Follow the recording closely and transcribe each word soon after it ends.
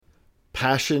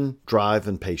Passion, drive,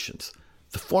 and patience.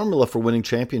 The formula for winning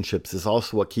championships is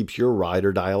also what keeps your ride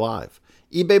or die alive.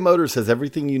 eBay Motors has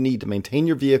everything you need to maintain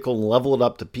your vehicle and level it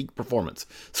up to peak performance.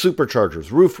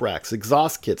 Superchargers, roof racks,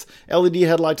 exhaust kits, LED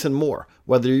headlights, and more.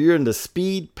 Whether you're into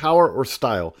speed, power, or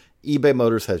style, eBay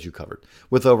Motors has you covered.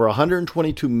 With over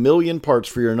 122 million parts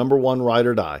for your number one ride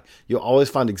or die, you'll always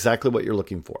find exactly what you're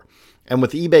looking for. And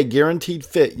with eBay Guaranteed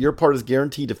Fit, your part is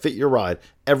guaranteed to fit your ride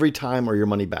every time or your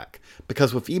money back.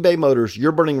 Because with eBay Motors,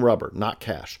 you're burning rubber, not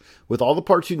cash. With all the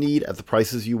parts you need at the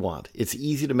prices you want, it's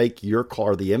easy to make your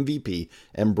car the MVP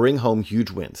and bring home huge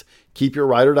wins. Keep your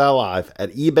ride or die alive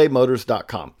at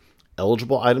ebaymotors.com.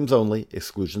 Eligible items only.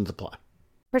 Exclusions apply.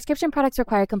 Prescription products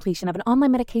require completion of an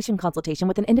online medication consultation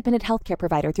with an independent healthcare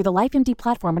provider through the LifeMD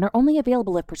platform and are only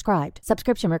available if prescribed.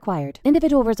 Subscription required.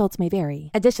 Individual results may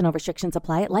vary. Additional restrictions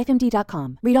apply at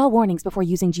lifemd.com. Read all warnings before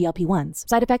using GLP-1s.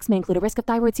 Side effects may include a risk of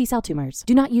thyroid C-cell tumors.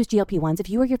 Do not use GLP-1s if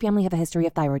you or your family have a history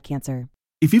of thyroid cancer.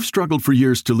 If you've struggled for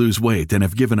years to lose weight and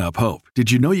have given up hope, did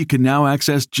you know you can now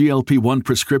access GLP-1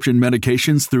 prescription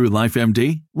medications through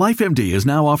LifeMD? LifeMD is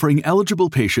now offering eligible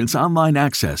patients online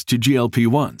access to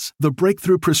GLP-1s, the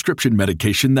breakthrough prescription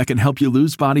medication that can help you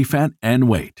lose body fat and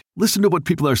weight. Listen to what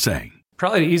people are saying.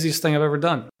 Probably the easiest thing I've ever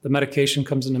done. The medication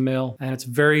comes in the mail, and it's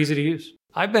very easy to use.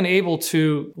 I've been able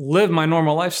to live my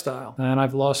normal lifestyle, and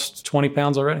I've lost 20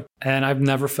 pounds already, and I've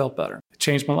never felt better. It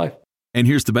changed my life. And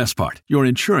here's the best part. Your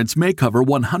insurance may cover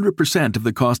 100% of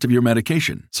the cost of your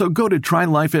medication. So go to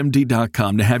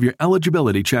TryLifeMD.com to have your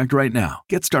eligibility checked right now.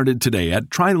 Get started today at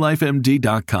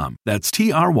TryLifeMD.com. That's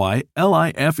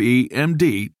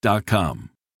TryLifeMD.com.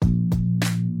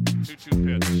 2-2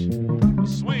 pitch. A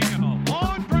swing and a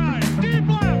long drive. Deep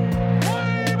left.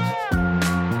 Way back.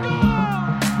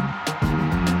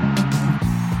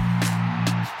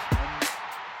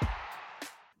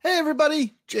 Hey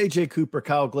everybody, JJ Cooper,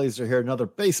 Kyle Glazer here, another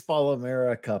Baseball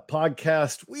America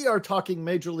podcast. We are talking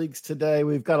major leagues today.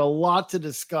 We've got a lot to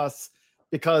discuss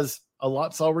because a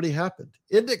lot's already happened.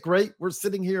 Isn't it great? We're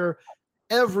sitting here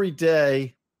every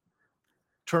day,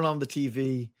 turn on the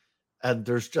TV, and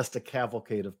there's just a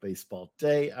cavalcade of baseball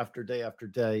day after day after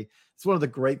day. It's one of the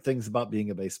great things about being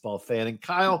a baseball fan. And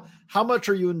Kyle, how much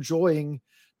are you enjoying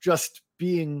just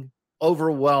being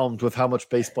overwhelmed with how much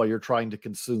baseball you're trying to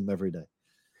consume every day?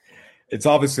 It's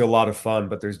obviously a lot of fun,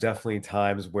 but there's definitely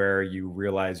times where you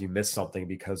realize you missed something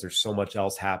because there's so much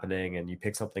else happening and you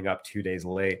pick something up 2 days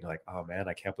late and you're like, oh man,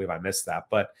 I can't believe I missed that.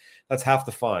 But that's half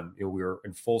the fun. We were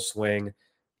in full swing.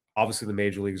 Obviously the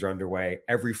major leagues are underway.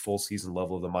 Every full season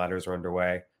level of the minors are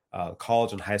underway.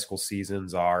 College and high school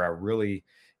seasons are really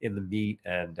in the meat,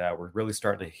 and we're really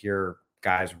starting to hear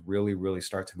guys really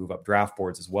start to move up draft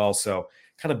boards as well. So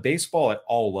kind of baseball at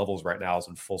all levels right now is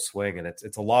in full swing, and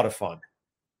it's a lot of fun.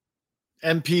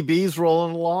 MPB's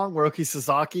rolling along. Roki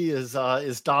Sasaki is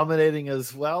dominating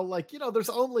as well. There's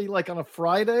only on a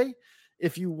Friday,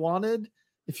 if you wanted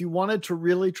to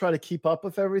really try to keep up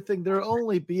with everything, there'll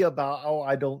only be about,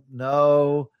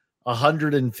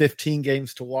 115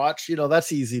 games to watch.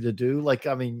 That's easy to do.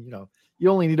 You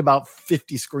only need about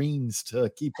 50 screens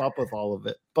to keep up with all of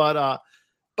it. But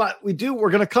we're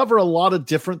going to cover a lot of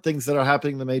different things that are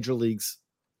happening in the major leagues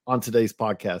on today's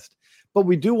podcast. But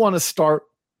we do want to start.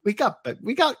 We got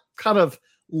kind of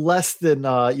less than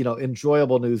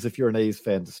enjoyable news if you're an A's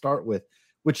fan to start with,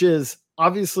 which is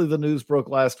obviously the news broke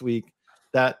last week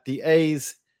that the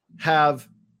A's have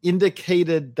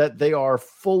indicated that they are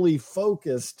fully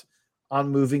focused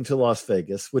on moving to Las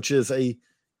Vegas, which is an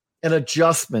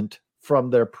adjustment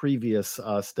from their previous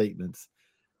statements.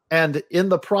 And in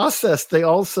the process, they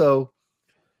also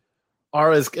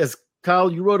are, as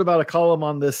Kyle, you wrote about a column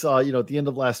on this, at the end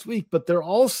of last week, but they're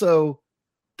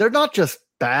not just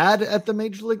bad at the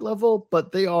major league level,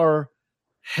 but they are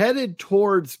headed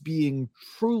towards being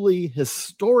truly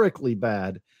historically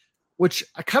bad, which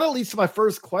kind of leads to my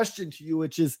first question to you,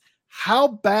 which is how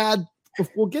bad,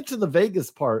 we'll get to the Vegas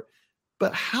part,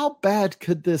 but how bad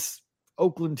could this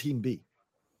Oakland team be?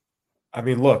 I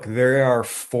mean, look, they are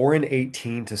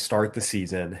 4-18 to start the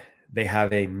season. They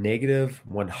have a negative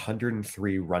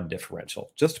 103 run differential.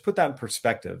 Just to put that in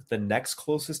perspective, the next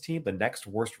closest team, the next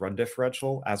worst run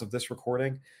differential as of this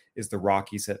recording is the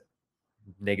Rockies at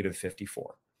negative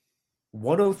 54.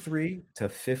 103 to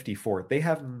 54. They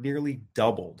have nearly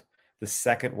doubled the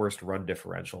second worst run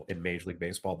differential in Major League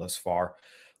Baseball thus far.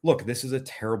 Look, this is a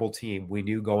terrible team. We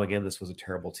knew going in this was a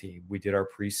terrible team. We did our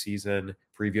preseason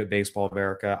preview at Baseball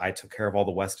America. I took care of all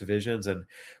the West divisions, and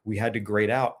we had to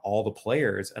grade out all the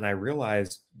players. And I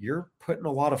realized you're putting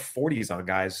a lot of 40s on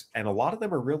guys, and a lot of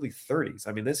them are really 30s.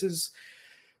 I mean, this is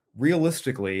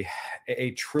realistically,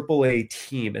 a AAA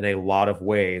team in a lot of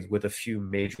ways with a few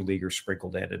major leaguers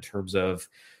sprinkled in terms of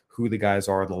who the guys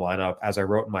are in the lineup. As I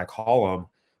wrote in my column,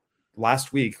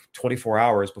 last week, 24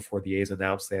 hours before the A's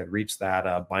announced they had reached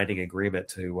that binding agreement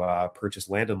to purchase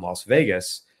land in Las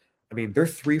Vegas, I mean, their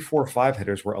 3, 4, 5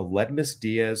 hitters were Aledmus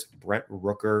Diaz, Brent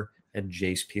Rooker, and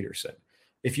Jace Peterson.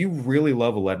 If you really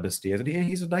love Aledmus Diaz, and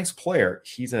he's a nice player,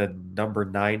 he's a number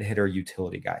 9 hitter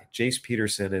utility guy. Jace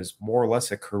Peterson is more or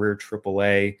less a career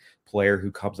AAA player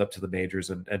who comes up to the majors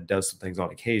and does some things on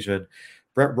occasion.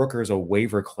 Brent Rooker is a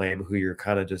waiver claim who you're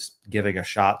kind of just giving a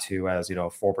shot to as, a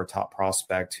former top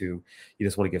prospect who you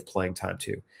just want to give playing time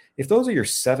to. If those are your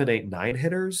 7, 8, 9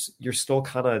 hitters, you're still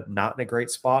kind of not in a great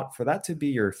spot. For that to be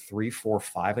your 3, 4,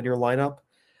 5 in your lineup,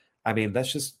 I mean,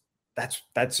 that's just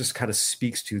kind of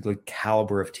speaks to the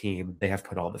caliber of team they have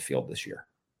put on the field this year.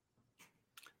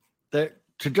 To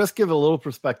just give a little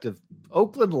perspective,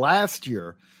 Oakland last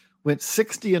year went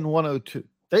 60 and 102.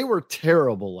 They were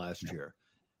terrible last year.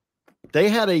 They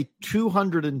had a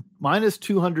minus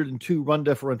 202 run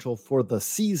differential for the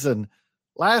season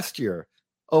last year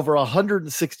over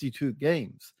 162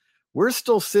 games. We're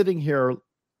still sitting here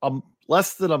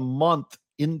less than a month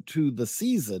into the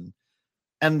season,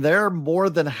 and they're more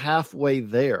than halfway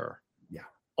there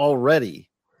already.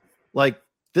 Like,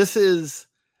 this is,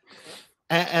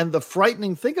 and the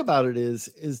frightening thing about it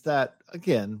is that,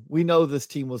 again, we know this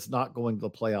team was not going to the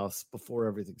playoffs before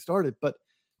everything started, but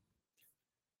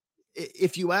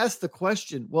if you ask the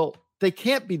question, well, they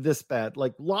can't be this bad.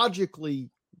 Like, logically,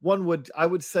 I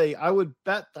would say I would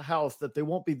bet the house that they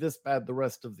won't be this bad the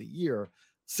rest of the year,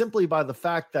 simply by the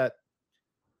fact that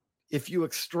if you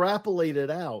extrapolate it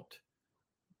out,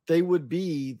 they would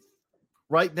be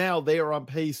right now. They are on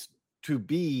pace to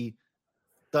be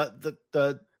the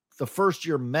first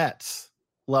year Mets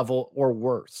level or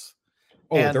worse.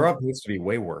 Oh, they're on pace to be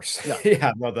way worse. Yeah.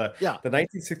 The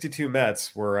 1962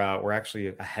 Mets were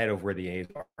actually ahead of where the A's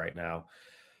are right now.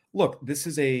 Look, this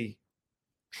is a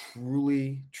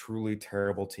truly, truly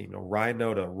terrible team. Ryan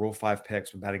Noda, Rule 5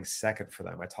 picks, been batting second for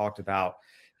them. I talked about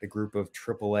the group of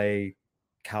AAA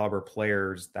caliber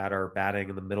players that are batting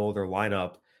in the middle of their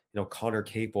lineup. Connor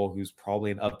Capel, who's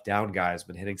probably an up-down guy, has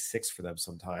been hitting 6 for them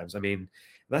sometimes. I mean,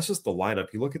 that's just the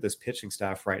lineup. You look at this pitching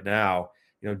staff right now.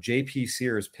 JP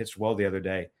Sears pitched well the other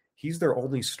day. He's their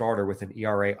only starter with an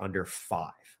ERA under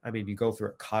 5. I mean, you go through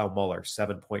it. Kyle Muller,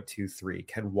 7.23.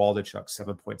 Ken Waldichuk,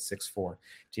 7.64.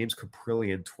 James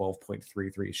Caprillion,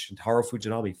 12.33. Shintaro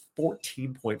Fujinami,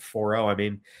 14.40. I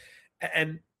mean,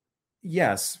 and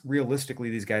yes,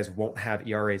 realistically, these guys won't have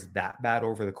ERAs that bad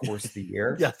over the course of the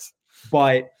year. Yes.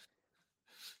 But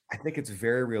I think it's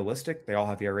very realistic. They all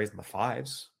have ERAs in the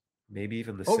 5s, maybe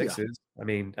even the 6s. Yeah. I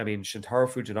mean, Shintaro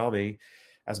Fujinami,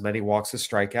 as many walks as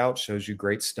strikeouts, shows you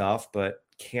great stuff, but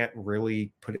can't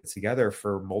really put it together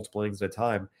for multiple innings at a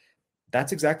time.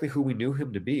 That's exactly who we knew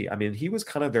him to be. I mean, he was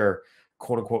kind of their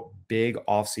quote-unquote big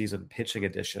offseason pitching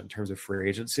addition in terms of free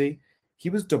agency. He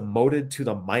was demoted to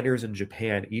the minors in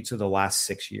Japan each of the last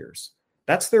 6 years.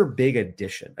 That's their big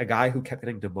addition, a guy who kept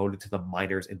getting demoted to the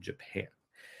minors in Japan.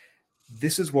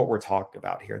 This is what we're talking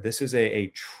about here. This is a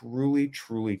truly,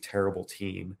 truly terrible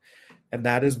team. And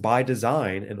that is by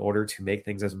design in order to make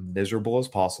things as miserable as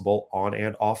possible on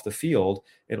and off the field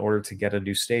in order to get a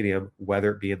new stadium,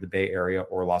 whether it be in the Bay Area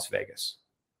or Las Vegas.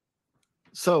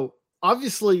 So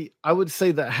obviously, I would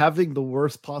say that having the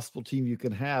worst possible team you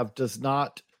can have does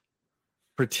not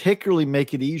particularly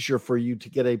make it easier for you to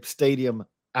get a stadium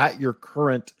at your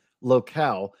current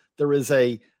locale. There is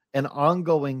an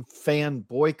ongoing fan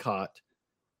boycott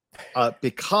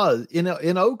because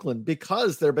in Oakland,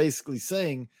 because they're basically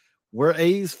saying, we're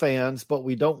A's fans, but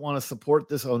we don't want to support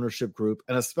this ownership group.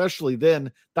 And especially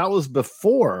then, that was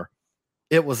before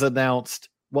it was announced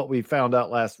what we found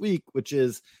out last week, which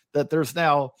is that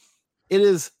it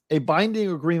is a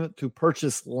binding agreement to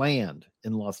purchase land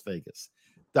in Las Vegas.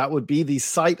 That would be the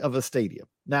site of a stadium.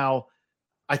 Now,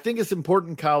 I think it's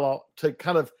important, Kyle, to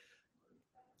kind of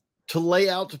to lay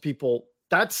out to people,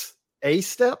 that's a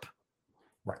step,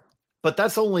 right? But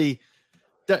that's only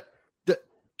that.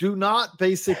 Do not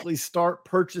basically start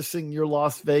purchasing your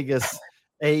Las Vegas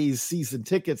A's season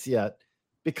tickets yet,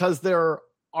 because there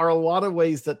are a lot of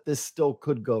ways that this still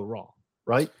could go wrong,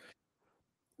 right?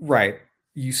 Right.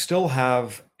 You still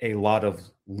have a lot of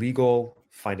legal,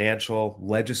 financial,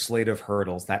 legislative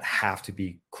hurdles that have to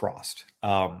be crossed.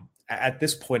 At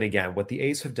this point, again, what the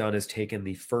A's have done is taken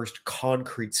the first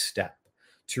concrete step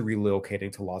to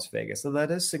relocating to Las Vegas. And that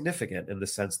is significant in the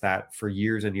sense that for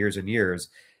years and years and years,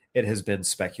 it has been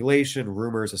speculation,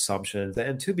 rumors, assumptions.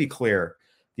 And to be clear,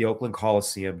 the Oakland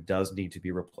Coliseum does need to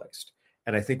be replaced.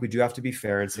 And I think we do have to be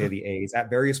fair and say the A's at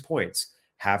various points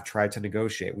have tried to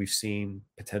negotiate. We've seen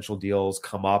potential deals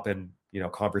come up in,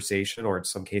 conversation, or in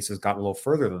some cases gotten a little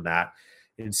further than that,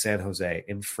 in San Jose,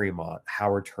 in Fremont,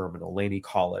 Howard Terminal, Laney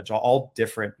College, all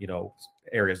different,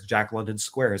 areas. Jack London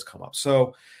Square has come up.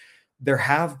 So there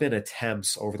have been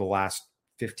attempts over the last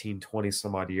 15, 20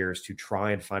 some odd years to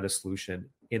try and find a solution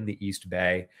in the East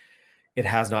Bay. It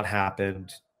has not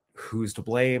happened. Who's to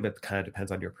blame? It kind of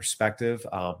depends on your perspective.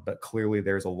 But clearly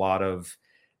there's a lot of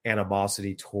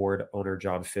animosity toward owner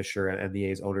John Fisher and the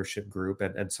A's ownership group,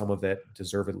 and some of it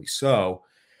deservedly so.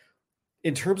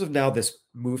 In terms of now this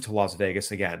move to Las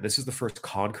Vegas, again, this is the first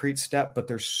concrete step, but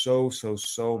there's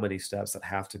so many steps that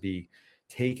have to be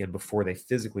taken before they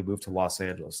physically move to Los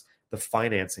Angeles. The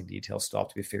financing details still have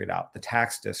to be figured out. The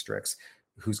tax districts,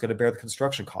 who's going to bear the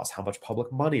construction costs, how much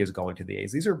public money is going to the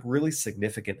A's. These are really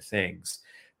significant things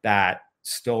that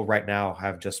still right now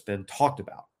have just been talked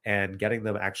about, and getting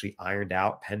them actually ironed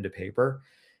out pen to paper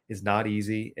is not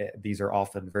easy. These are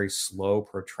often very slow,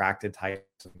 protracted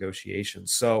types of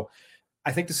negotiations. So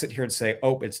I think to sit here and say,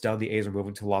 oh, it's done, the A's are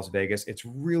moving to Las Vegas, it's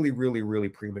really, really, really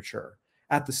premature.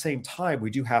 At the same time, we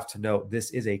do have to note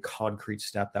this is a concrete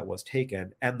step that was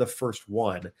taken, and the first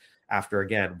one after,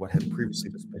 again, what had previously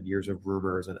just been years of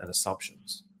rumors and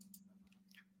assumptions.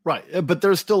 Right. But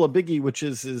there's still a biggie, which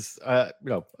is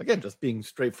again, just being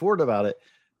straightforward about it.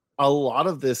 A lot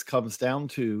of this comes down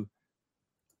to,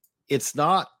 it's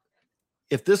not,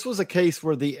 if this was a case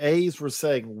where the A's were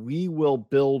saying, we will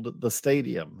build the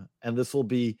stadium and this will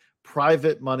be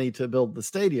private money to build the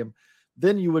stadium,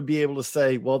 then you would be able to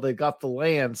say, well, they got the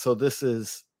land, so this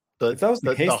is the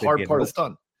hard part is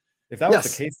done. If that was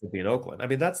the case, it'd be in Oakland. I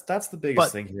mean, that's the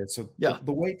biggest thing here. So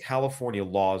the way California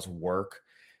laws work,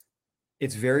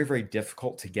 it's very, very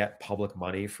difficult to get public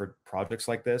money for projects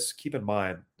like this. Keep in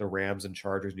mind, the Rams and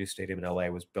Chargers new stadium in LA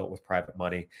was built with private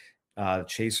money.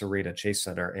 Chase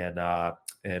Center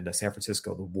in San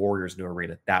Francisco, the Warriors new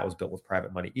arena, that was built with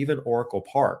private money. Even Oracle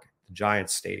Park, the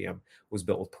Giants stadium, was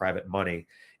built with private money.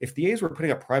 If the A's were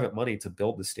putting up private money to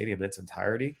build the stadium in its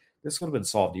entirety, this would have been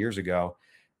solved years ago.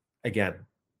 Again,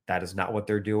 that is not what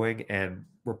they're doing. And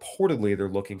reportedly, they're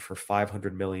looking for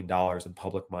 $500 million in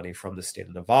public money from the state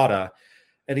of Nevada.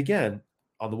 And again,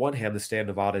 on the one hand, the state of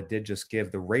Nevada did just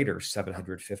give the Raiders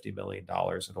 $750 million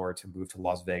in order to move to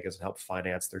Las Vegas and help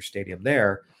finance their stadium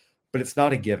there. But it's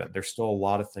not a given. There's still a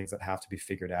lot of things that have to be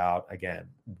figured out. Again,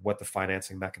 what the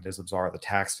financing mechanisms are, the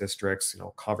tax districts,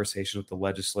 conversation with the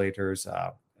legislators.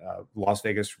 Las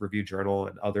Vegas Review-Journal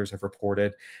and others have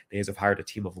reported the A's have hired a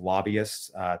team of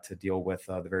lobbyists to deal with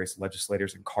the various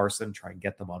legislators in Carson, try and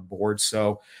get them on board.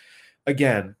 So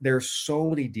again, there's so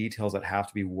many details that have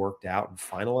to be worked out and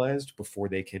finalized before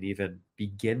they can even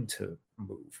begin to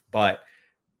move. But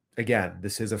again,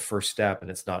 this is a first step, and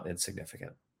it's not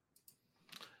insignificant.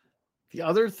 The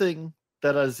other thing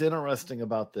that is interesting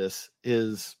about this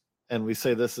is, and we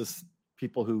say this as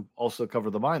people who also cover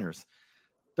the minors,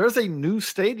 there's a new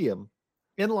stadium,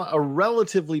 a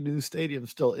relatively new stadium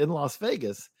still in Las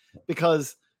Vegas,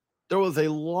 because there was a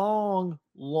long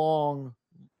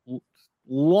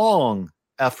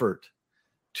effort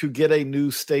to get a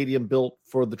new stadium built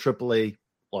for the AAA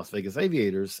Las Vegas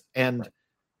Aviators. And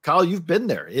Kyle, you've been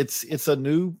there. It's a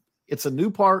new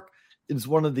park. It's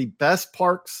one of the best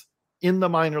parks in the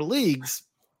minor leagues.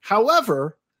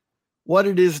 However, what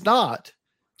it is not,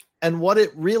 and what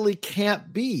it really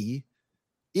can't be,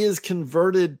 is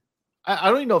converted. I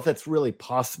don't even know if that's really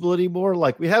possible anymore.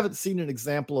 Like, we haven't seen an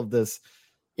example of this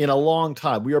in a long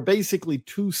time. We are basically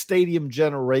two stadium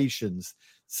generations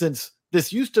since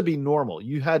this used to be normal.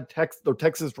 You had the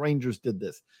Texas Rangers did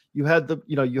this. You had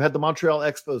the Montreal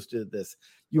Expos did this.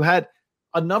 You had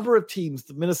a number of teams,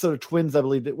 the Minnesota Twins, I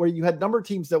believe, where you had a number of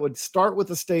teams that would start with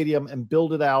a stadium and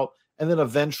build it out and then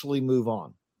eventually move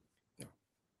on.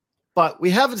 But we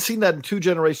haven't seen that in two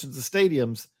generations of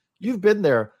stadiums. You've been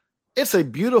there. It's a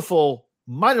beautiful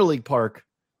minor league park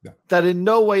that in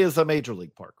no way is a major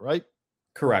league park, right?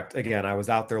 Correct. Again, I was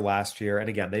out there last year, and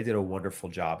again, they did a wonderful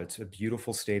job. It's a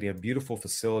beautiful stadium, beautiful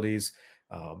facilities,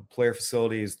 player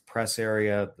facilities, press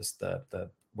area,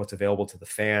 the what's available to the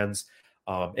fans.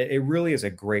 It really is a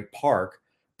great park,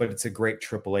 but it's a great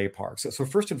AAA park. So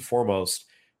first and foremost,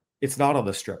 it's not on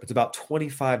the Strip. It's about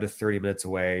 25 to 30 minutes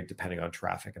away, depending on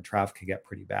traffic, and traffic can get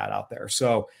pretty bad out there.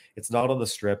 So it's not on the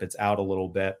Strip. It's out a little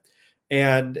bit.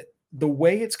 And the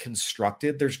way it's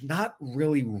constructed, there's not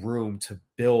really room to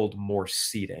build more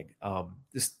seating.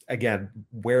 This, again,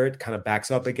 where it kind of backs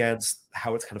up against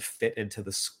how it's kind of fit into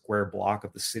the square block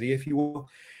of the city, if you will.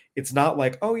 It's not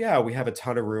like, oh yeah, we have a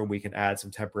ton of room, we can add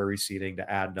some temporary seating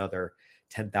to add another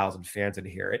 10,000 fans in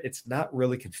here. It's not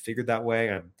really configured that way.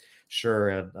 I'm sure,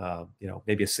 and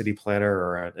maybe a city planner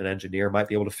or an engineer might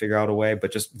be able to figure out a way,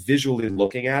 but just visually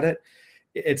looking at it,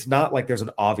 it's not like there's an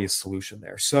obvious solution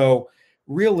there. So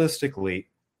realistically,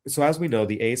 as we know,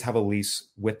 the A's have a lease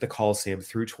with the Coliseum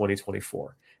through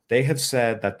 2024. They have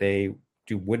said that they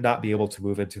would not be able to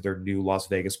move into their new Las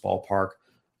Vegas ballpark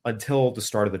until the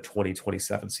start of the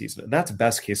 2027 season. And that's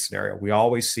best case scenario. We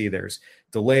always see there's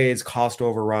delays, cost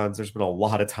overruns. There's been a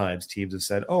lot of times teams have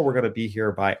said, oh, we're going to be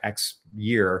here by X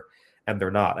year, and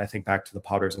they're not. I think back to the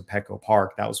Padres in Petco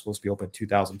Park. That was supposed to be open in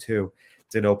 2002.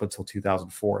 Didn't open until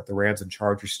 2004. The Rams and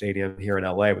Chargers Stadium here in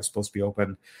LA was supposed to be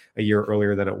open a year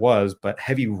earlier than it was, but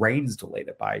heavy rains delayed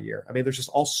it by a year. I mean, there's just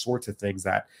all sorts of things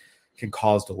that can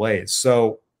cause delays.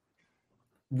 So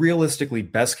realistically,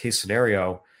 best case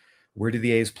scenario, where do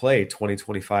the A's play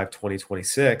 2025,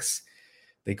 2026?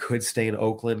 They could stay in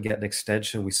Oakland, get an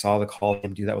extension. We saw the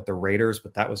Coliseum do that with the Raiders,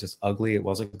 but that was just ugly. It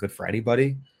wasn't good for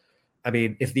anybody. I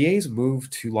mean, if the A's move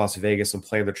to Las Vegas and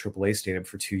play in the AAA stadium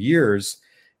for 2 years,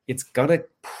 it's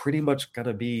pretty much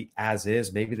gonna be as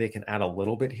is. Maybe they can add a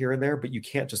little bit here and there, but you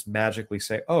can't just magically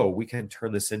say, oh, we can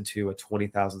turn this into a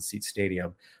 20,000 seat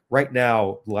stadium. Right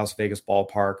now, Las Vegas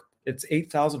ballpark, it's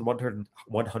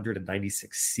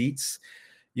 8,196 seats.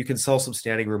 You can sell some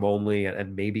standing room only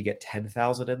and maybe get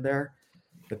 10,000 in there,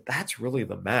 but that's really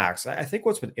the max. I think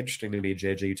what's been interesting to me,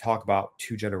 JJ, you talk about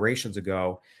 2 generations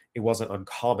ago, it wasn't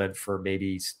uncommon for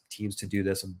maybe teams to do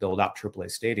this and build out AAA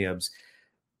stadiums.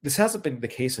 This hasn't been the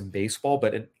case in baseball,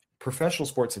 but in professional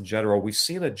sports in general, we've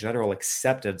seen a general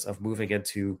acceptance of moving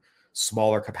into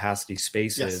smaller capacity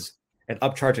spaces and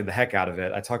upcharging the heck out of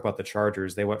it. I talk about the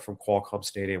Chargers. They went from Qualcomm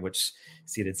Stadium, which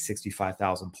seated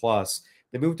 65,000 plus.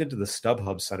 They moved into the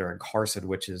StubHub Center in Carson,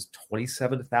 which is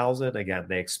 27,000. Again,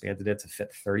 they expanded it to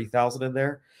fit 30,000 in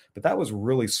there, but that was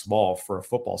really small for a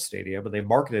football stadium. And they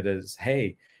marketed it as,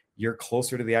 hey, you're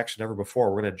closer to the action than ever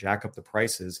before. We're going to jack up the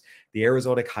prices. The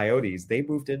Arizona Coyotes, they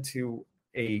moved into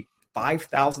a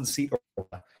 5,000 seat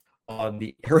on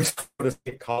the Arizona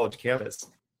State College campus.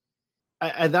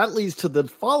 And that leads to the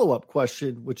follow-up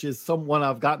question, which is someone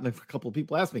I've gotten a couple of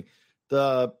people ask me.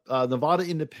 The Nevada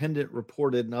Independent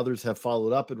reported, and others have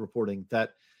followed up in reporting,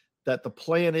 that the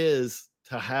plan is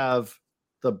to have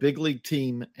the big league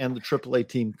team and the AAA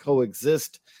team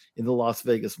coexist in the Las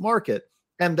Vegas market.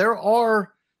 And there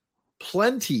are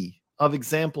plenty of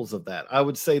examples of that. I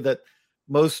would say that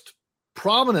most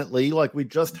prominently, like we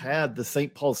just had the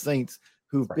St. Paul Saints,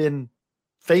 who've been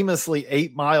famously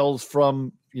 8 miles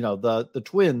from the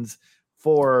Twins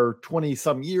for 20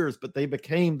 some years, but they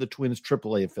became the Twins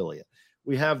AAA affiliate.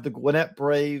 We have the Gwinnett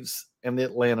Braves and the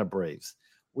Atlanta Braves.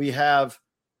 We have,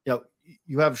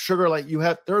 you have Sugar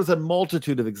Land. There's a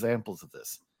multitude of examples of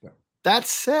this. Yeah. That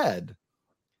said,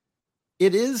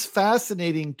 it is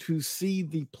fascinating to see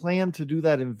the plan to do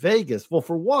that in Vegas. Well,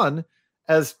 for one,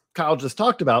 as Kyle just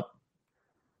talked about,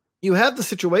 you have the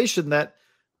situation that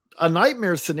a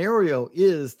nightmare scenario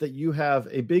is that you have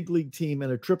a big league team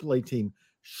and a AAA team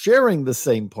sharing the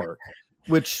same park,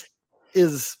 which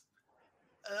is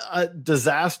a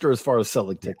disaster as far as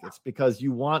selling tickets, because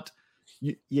you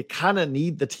kind of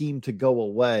need the team to go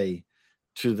away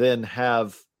to then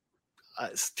have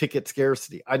ticket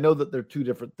scarcity. I know that they're 2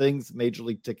 different things, major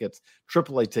league tickets,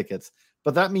 AAA tickets,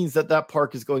 but that means that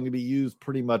park is going to be used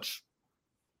pretty much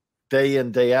day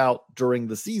in, day out during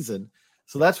the season.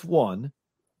 So that's 1.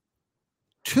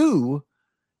 2,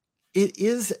 it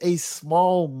is a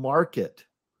small market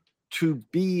to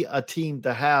be a team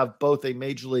to have both a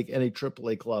major league and a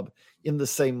AAA club in the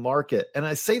same market. And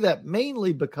I say that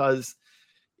mainly because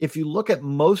if you look at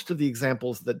most of the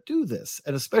examples that do this,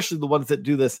 and especially the ones that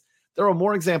do this, there are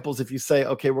more examples if you say,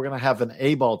 okay, we're going to have an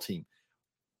A-ball team.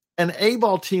 An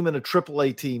A-ball team and a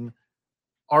AAA team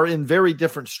are in very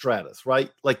different stratas,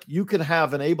 right? Like you can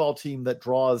have an A-ball team that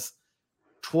draws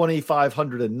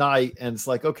 2,500 a night, and it's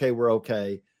like, okay, we're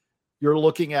okay. You're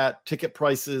looking at ticket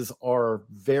prices are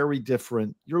very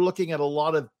different. You're looking at a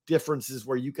lot of differences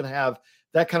where you can have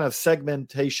that kind of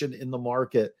segmentation in the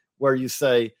market where you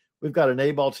say, we've got an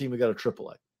A-ball team, we've got a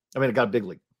AAA. I got a big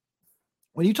league.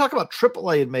 When you talk about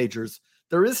AAA and majors,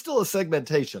 there is still a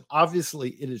segmentation.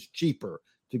 Obviously, it is cheaper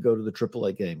to go to the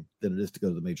AAA game than it is to go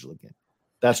to the major league game.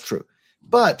 That's true.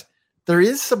 But there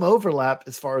is some overlap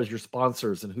as far as your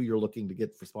sponsors and who you're looking to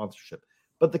get for sponsorship.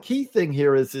 But the key thing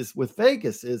here is with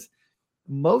Vegas is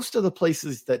most of the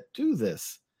places that do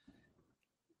this,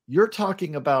 you're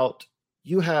talking about,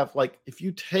 you have like, if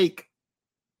you take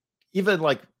even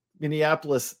like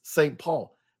Minneapolis, St.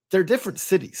 Paul, they're different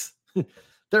cities.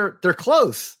 They're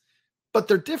close, but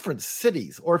they're different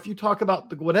cities. Or if you talk about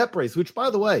the Gwinnett Braves, which by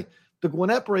the way, the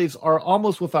Gwinnett Braves are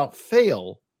almost without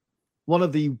fail one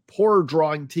of the poorer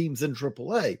drawing teams in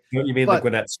AAA. You mean the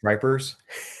Gwinnett Stripers?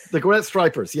 The Gwinnett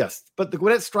Stripers, yes. But the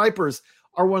Gwinnett Stripers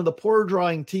are one of the poorer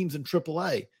drawing teams in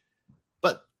AAA.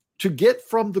 But to get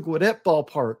from the Gwinnett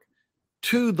ballpark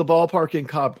to the ballpark in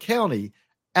Cobb County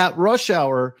at rush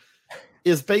hour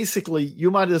is basically,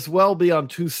 you might as well be on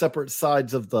two separate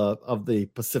sides of the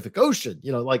Pacific Ocean.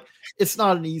 Like, it's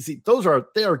not an easy,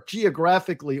 they are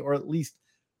geographically, or at least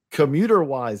commuter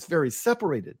wise, very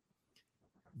separated.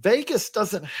 Vegas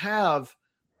doesn't have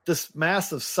this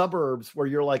massive suburbs where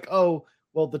you're like, oh,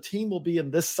 well, the team will be in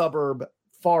this suburb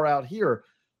far out here.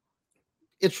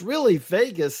 It's really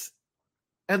Vegas.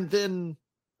 And then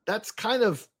that's kind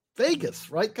of Vegas,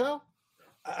 right, Kyle?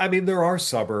 I mean, there are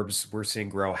suburbs we're seeing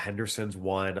grow. Henderson's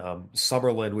one.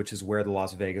 Summerlin, which is where the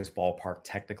Las Vegas ballpark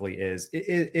technically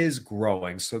is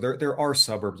growing. So there are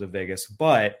suburbs of Vegas,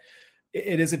 but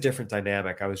it is a different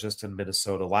dynamic. I was just in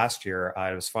Minnesota last year.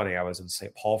 It was funny. I was in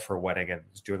St. Paul for a wedding and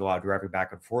was doing a lot of driving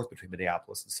back and forth between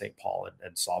Minneapolis and St. Paul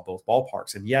and saw both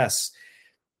ballparks. And yes,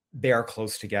 they are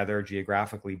close together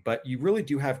geographically, but you really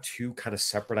do have two kind of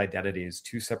separate identities,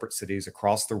 two separate cities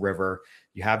across the river.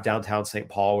 You have downtown St.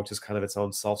 Paul, which is kind of its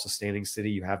own self-sustaining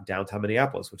city. You have downtown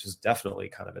Minneapolis, which is definitely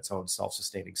kind of its own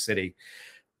self-sustaining city.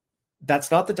 That's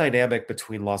not the dynamic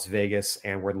between Las Vegas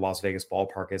and where the Las Vegas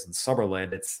ballpark is in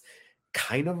Summerlin. It's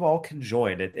kind of all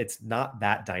conjoined. It's not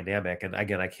that dynamic. And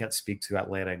again, I can't speak to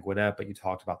Atlanta and Gwinnett, but you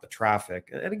talked about the traffic.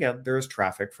 And again, there is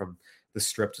traffic from the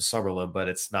Strip to Summerlin, but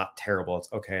it's not terrible. It's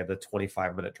okay. The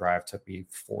 25-minute drive took me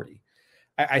 40.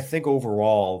 I think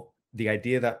overall, the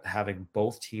idea that having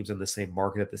both teams in the same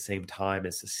market at the same time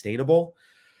is sustainable,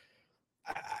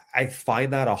 I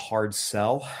find that a hard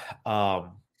sell.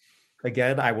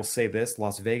 Again, I will say this: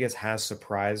 Las Vegas has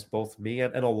surprised both me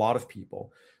and a lot of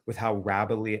people with how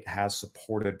rapidly it has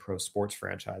supported pro sports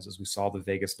franchises. We saw the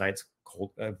Vegas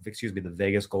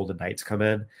Golden Knights come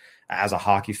in. As a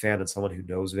hockey fan and someone who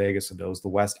knows Vegas and knows the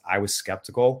West, I was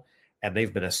skeptical, and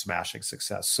they've been a smashing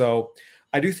success. So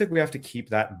I do think we have to keep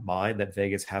that in mind, that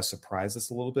Vegas has surprised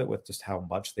us a little bit with just how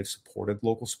much they've supported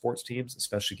local sports teams,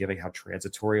 especially given how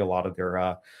transitory a lot of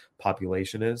their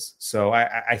population is. So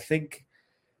I think,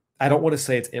 I don't want to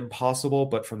say it's impossible,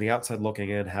 but from the outside looking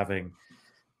in, having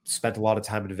spent a lot of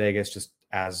time in Vegas just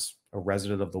as a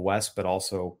resident of the West, but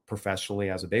also professionally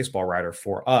as a baseball writer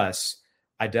for us,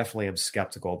 I definitely am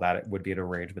skeptical that it would be an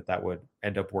arrangement that would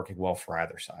end up working well for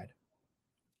either side.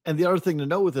 And the other thing to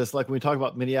know with this, like when we talk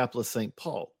about Minneapolis, St.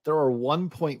 Paul, there are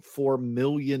 1.4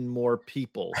 million more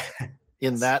people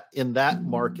in that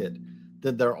market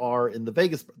than there are in the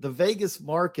Vegas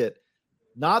market.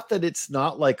 Not that it's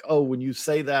not like, oh, when you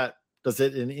say that, does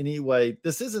it in any way,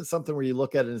 this isn't something where you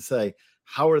look at it and say,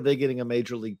 how are they getting a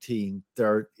major league team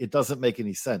there? It doesn't make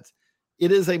any sense.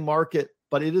 It is a market,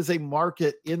 but it is a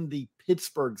market in the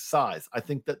Pittsburgh size. I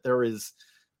think that there is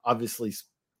obviously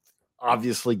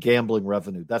gambling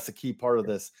revenue. That's a key part of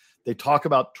this. They talk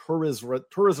about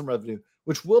tourism revenue,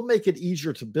 which will make it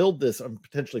easier to build this and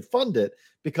potentially fund it,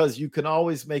 because you can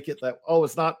always make it that, oh,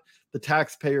 it's not the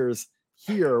taxpayers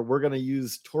here. We're going to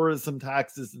use tourism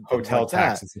taxes and hotel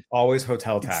taxes. That. Always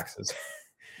hotel taxes.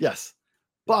 Yes.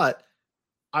 But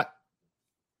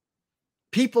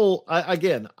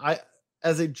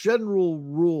as a general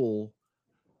rule,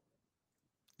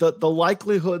 the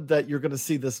likelihood that you're going to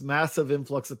see this massive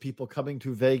influx of people coming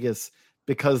to Vegas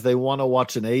because they want to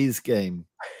watch an A's game,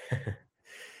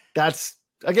 that's,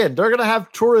 again, they're going to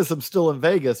have tourism still in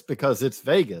Vegas because it's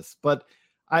Vegas. But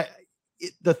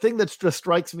the thing that just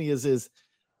strikes me is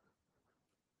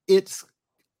it's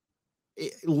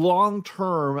long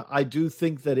term. I do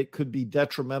think that it could be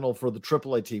detrimental for the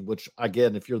AAA team, which,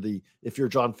 again, if you're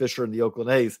John Fisher and the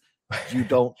Oakland A's, you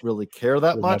don't really care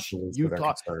that much. You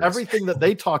talk, everything that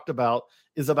they talked about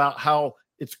is about how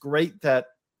it's great that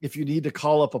if you need to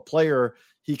call up a player,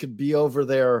 he could be over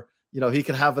there. He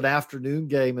could have an afternoon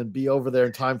game and be over there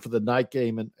in time for the night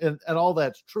game. And all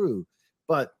that's true.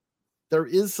 But there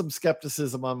is some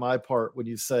skepticism on my part when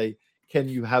you say, can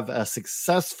you have a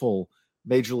successful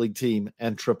major league team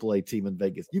and AAA team in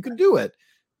Vegas? You can do it,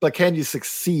 but can you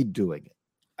succeed doing it?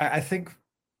 I think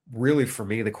really for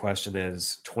me, the question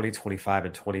is 2025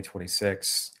 and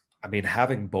 2026. I mean,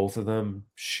 having both of them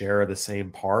share the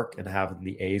same park and having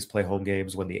the A's play home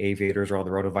games when the Aviators are on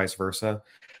the road and vice versa,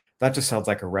 that just sounds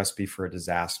like a recipe for a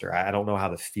disaster. I don't know how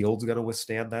the field's going to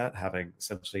withstand that, having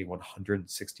essentially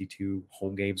 162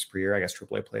 home games per year. I guess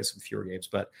AAA plays some fewer games,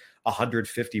 but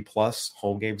 150 plus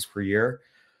home games per year.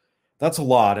 That's a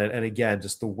lot. And again,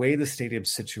 just the way the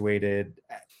stadium's situated,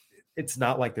 it's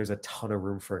not like there's a ton of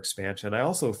room for expansion. I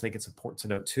also think it's important to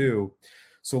note too,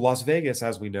 So Las Vegas,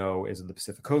 as we know, is in the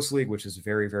Pacific Coast League, which is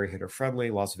very, very hitter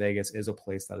friendly. Las Vegas is a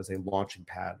place that is a launching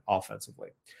pad offensively.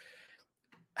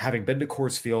 Having been to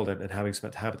Coors Field and having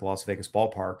spent time at the Las Vegas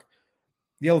ballpark,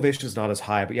 the elevation is not as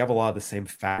high, but you have a lot of the same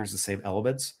factors, the same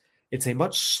elements. It's a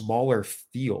much smaller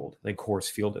field than Coors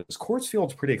Field is. Coors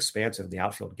Field's pretty expansive in the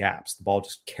outfield gaps. The ball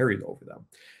just carried over them.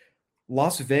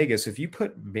 Las Vegas, if you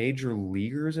put major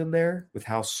leaguers in there with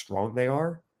how strong they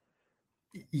are,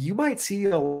 you might see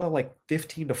a lot of like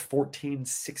 15 to 14,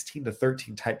 16 to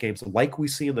 13 type games like we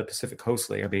see in the Pacific Coast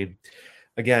League. I mean,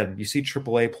 again, you see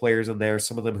AAA players in there,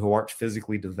 some of them who aren't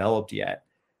physically developed yet,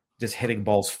 just hitting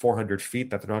balls 400 feet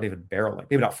that they're not even barreling.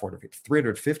 Maybe not 400 feet,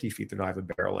 350 feet they're not even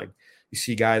barreling. You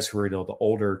see guys who are, the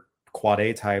older quad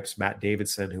A types, Matt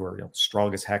Davidson, who are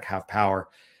strong as heck, have power.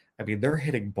 I mean, they're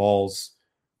hitting balls,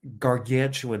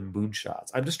 gargantuan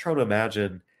moonshots. I'm just trying to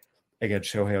imagine. Again,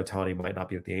 Shohei Ohtani might not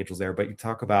be with the Angels there, but you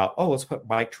talk about, let's put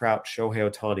Mike Trout,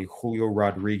 Shohei Ohtani, Julio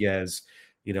Rodriguez,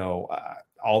 Yordan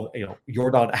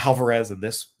Alvarez in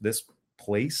this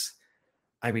place.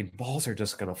 I mean, balls are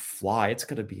just going to fly. It's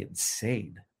going to be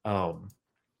insane.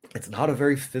 It's not a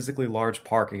very physically large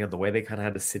park. Again, the way they kind of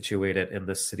had to situate it in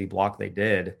this city block they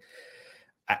did,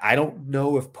 I don't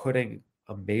know if putting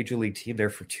a major league team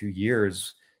there for 2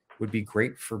 years would be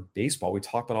great for baseball. We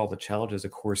talked about all the challenges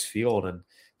of Coors Field and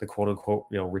the quote unquote,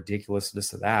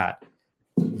 ridiculousness of that.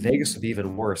 Vegas would be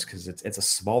even worse because it's a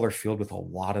smaller field with a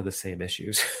lot of the same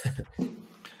issues.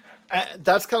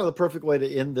 That's kind of the perfect way to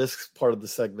end this part of the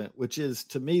segment, which is,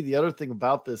 to me, the other thing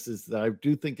about this is that I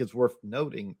do think is worth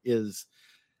noting is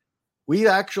we've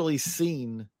actually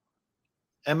seen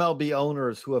MLB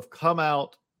owners who have come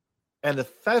out and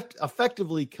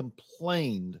effectively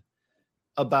complained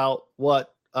about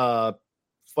what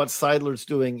Seidler's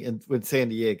doing with San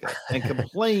Diego, and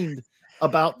complained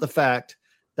about the fact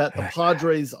that the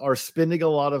Padres are spending a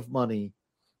lot of money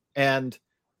and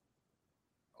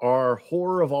are,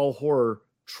 horror of all horror,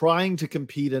 trying to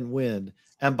compete and win.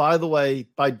 And by the way,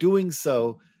 by doing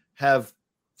so, have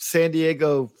San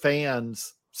Diego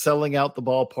fans selling out the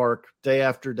ballpark day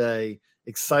after day,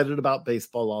 excited about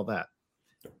baseball, all that.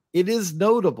 It is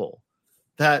notable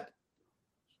that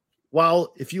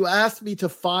while if you ask me to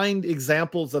find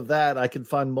examples of that, I can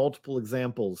find multiple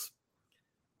examples.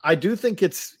 I do think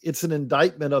it's an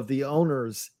indictment of the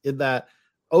owners in that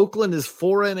Oakland is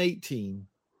 4-18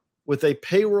 with a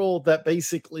payroll that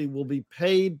basically will be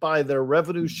paid by their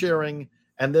revenue sharing,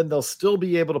 and then they'll still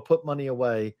be able to put money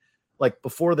away like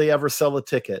before they ever sell a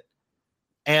ticket,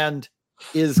 and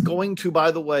is going to, by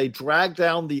the way, drag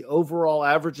down the overall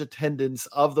average attendance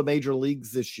of the major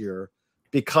leagues this year,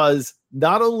 because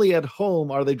not only at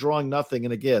home are they drawing nothing,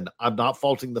 and again, I'm not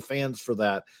faulting the fans for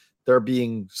that, they're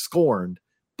being scorned,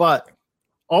 but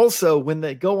also when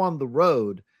they go on the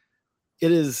road,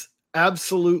 it is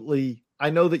absolutely, I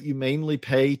know that you mainly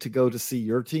pay to go to see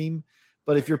your team,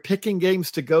 but if you're picking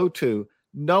games to go to,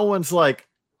 no one's like,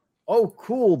 oh,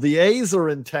 cool, the A's are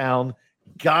in town,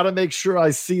 got to make sure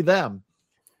I see them.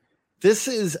 This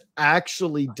is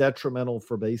actually detrimental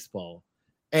for baseball.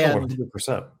 And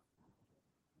 100%.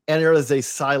 And there is a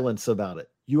silence about it.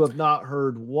 You have not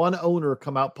heard one owner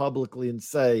come out publicly and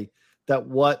say that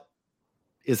what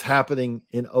is happening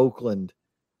in Oakland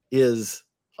is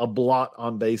a blot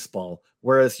on baseball.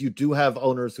 Whereas you do have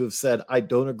owners who have said, I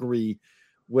don't agree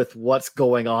with what's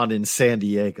going on in San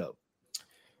Diego.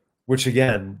 Which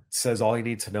again says all you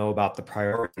need to know about the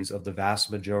priorities of the vast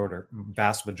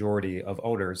majority of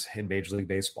owners in Major League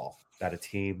Baseball. That a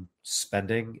team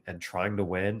spending and trying to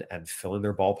win and filling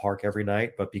their ballpark every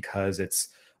night, but because it's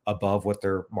above what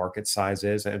their market size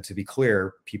is. And to be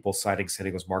clear, people citing San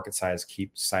Diego's market size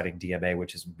keep citing DMA,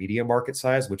 which is media market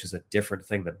size, which is a different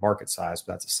thing than market size,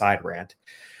 but that's a side rant.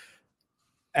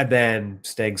 And then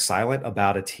staying silent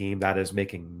about a team that is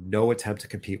making no attempt to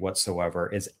compete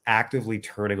whatsoever, is actively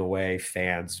turning away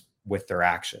fans with their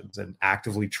actions and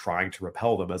actively trying to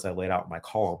repel them, as I laid out in my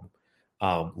column,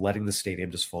 letting the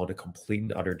stadium just fall into complete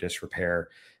and utter disrepair,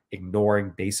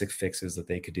 ignoring basic fixes that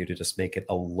they could do to just make it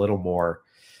a little more,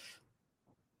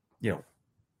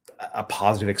 a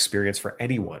positive experience for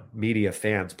anyone, media,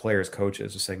 fans, players,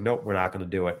 coaches, just saying, nope, we're not going to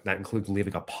do it. And that includes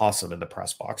leaving a possum in the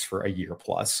press box for a year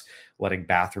plus, letting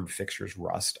bathroom fixtures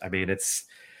rust. I mean,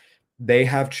 they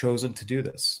have chosen to do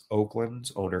this.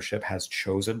 Oakland's ownership has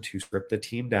chosen to strip the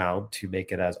team down to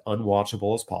make it as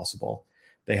unwatchable as possible.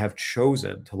 They have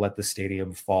chosen to let the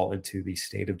stadium fall into the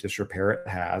state of disrepair it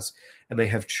has. And they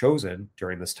have chosen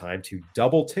during this time to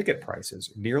double ticket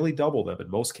prices, nearly double them in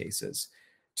most cases,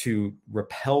 to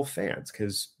repel fans,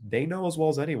 because they know as well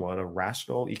as anyone, a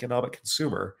rational economic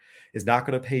consumer is not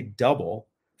going to pay double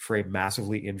for a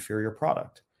massively inferior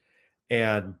product.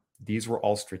 And these were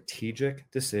all strategic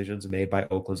decisions made by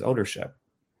Oakland's ownership.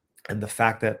 And the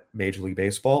fact that Major League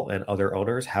Baseball and other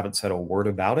owners haven't said a word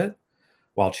about it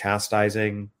while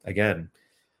chastising, again,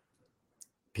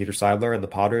 Peter Seidler and the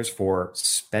Padres for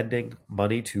spending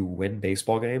money to win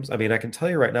baseball games. I mean, I can tell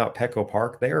you right now at Petco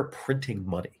Park, they are printing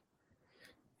money.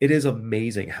 It is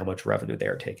amazing how much revenue they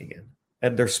are taking in.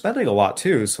 And they're spending a lot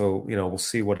too. So, we'll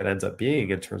see what it ends up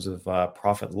being in terms of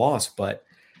profit and loss. But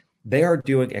they are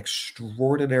doing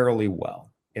extraordinarily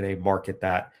well in a market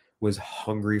that was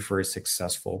hungry for a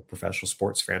successful professional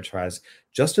sports franchise,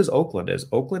 just as Oakland is.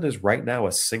 Oakland is right now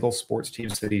a single sports team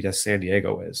city as San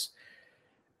Diego is.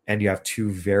 And you have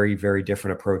two very, very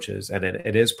different approaches. And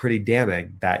it is pretty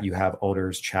damning that you have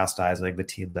owners chastising the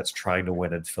team that's trying to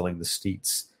win and filling the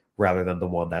seats rather than the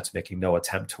one that's making no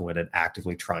attempt to win and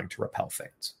actively trying to repel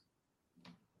fans.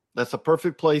 That's a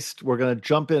perfect place. We're going to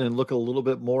jump in and look a little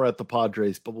bit more at the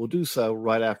Padres, but we'll do so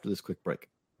right after this quick break.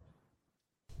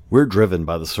 We're driven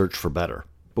by the search for better.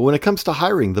 But when it comes to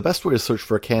hiring, the best way to search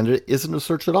for a candidate isn't to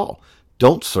search at all.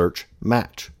 Don't search,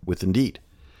 match with Indeed.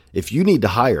 If you need to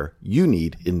hire, you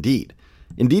need Indeed.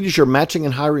 Indeed is your matching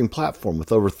and hiring platform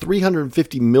with over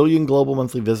 350 million global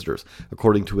monthly visitors,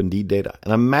 according to Indeed data,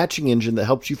 and a matching engine that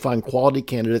helps you find quality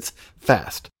candidates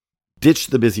fast. Ditch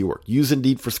the busy work. Use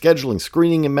Indeed for scheduling,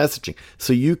 screening, and messaging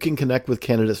so you can connect with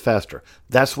candidates faster.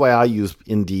 That's why I use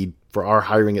Indeed for our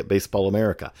hiring at Baseball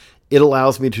America. It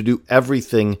allows me to do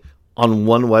everything on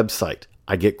one website.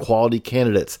 I get quality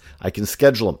candidates. I can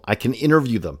schedule them. I can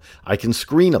interview them. I can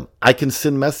screen them. I can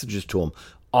send messages to them,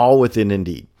 all within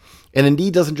Indeed. And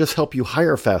Indeed doesn't just help you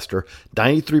hire faster.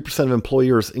 93% of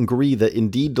employers agree that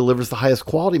Indeed delivers the highest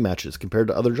quality matches compared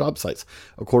to other job sites,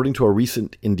 according to a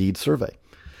recent Indeed survey.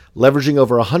 Leveraging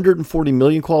over 140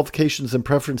 million qualifications and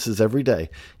preferences every day,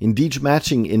 Indeed's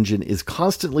matching engine is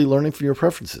constantly learning from your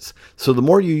preferences. So the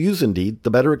more you use Indeed,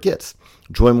 the better it gets.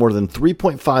 Join more than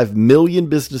 3.5 million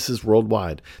businesses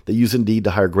worldwide that use Indeed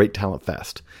to hire great talent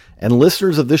fast. And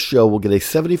listeners of this show will get a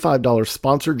 $75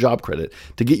 sponsored job credit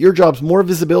to get your jobs more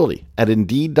visibility at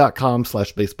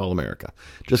Indeed.com/BaseballAmerica.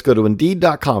 Just go to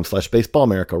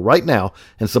Indeed.com/BaseballAmerica right now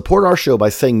and support our show by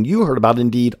saying you heard about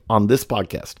Indeed on this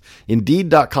podcast.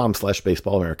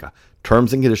 Indeed.com/BaseballAmerica.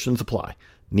 Terms and conditions apply.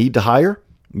 Need to hire?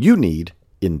 You need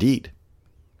Indeed.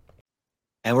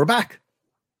 And we're back.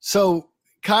 So,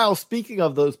 Kyle, speaking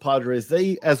of those Padres,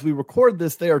 as we record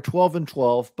this, they are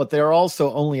 12-12, but they are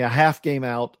also only a half game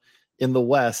out in the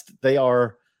West. They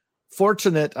are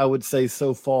fortunate, I would say,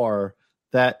 so far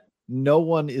that no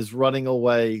one is running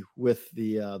away with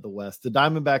the West. The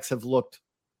Diamondbacks have looked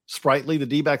sprightly. The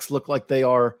D-backs look like they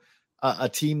are a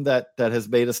team that has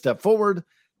made a step forward.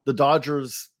 The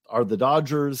Dodgers are the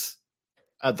Dodgers.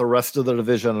 The rest of the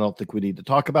division, I don't think we need to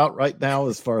talk about right now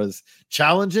as far as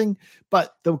challenging.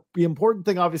 But the important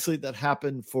thing, obviously, that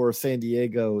happened for San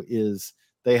Diego is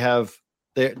they have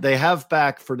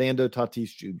back Fernando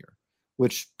Tatis Jr.,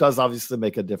 which does obviously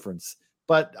make a difference.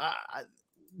 But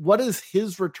what does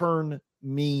his return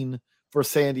mean for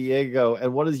San Diego,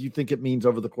 and what do you think it means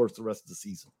over the course of the rest of the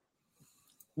season?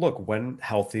 Look, when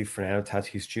healthy, Fernando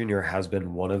Tatis Jr. has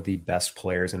been one of the best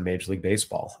players in Major League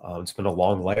Baseball. It's been a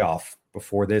long layoff.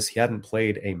 Before this, he hadn't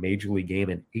played a Major League game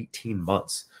in 18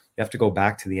 months. You have to go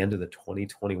back to the end of the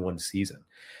 2021 season.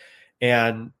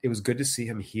 And it was good to see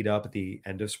him heat up at the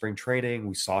end of spring training.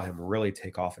 We saw him really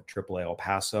take off at AAA El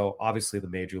Paso. Obviously, the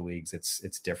major leagues,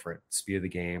 it's different. Speed of the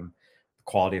game, the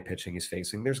quality of pitching he's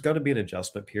facing. There's going to be an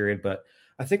adjustment period, but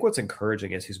I think what's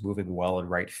encouraging is he's moving well in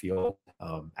right field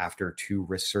after 2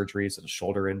 wrist surgeries and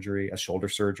a shoulder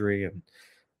surgery, and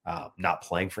not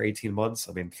playing for 18 months.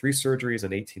 I mean, 3 surgeries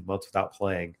in 18 months without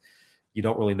playing. You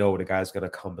don't really know what a guy's going to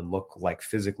come and look like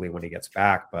physically when he gets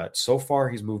back. But so far,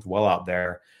 he's moved well out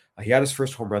there. He had his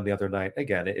first home run the other night.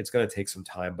 Again, it's going to take some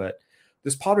time, but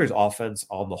this Padres offense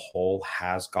on the whole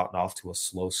has gotten off to a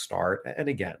slow start. And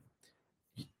again,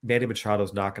 Manny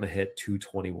Machado's not going to hit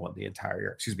 221 the entire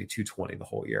year. 220 the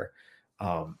whole year.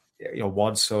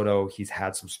 Juan Soto, he's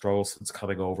had some struggles since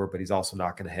coming over, but he's also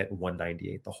not going to hit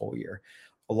 198 the whole year.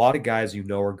 A lot of guys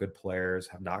are good players,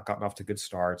 have not gotten off to good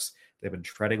starts. They've been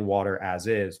treading water as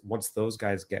is. Once those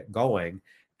guys get going,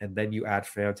 and then you add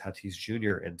Fernando Tatis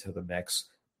Jr. into the mix,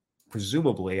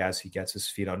 presumably as he gets his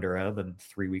feet under him and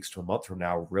 3 weeks to a month from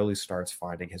now really starts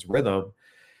finding his rhythm,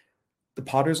 the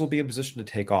Padres will be in position to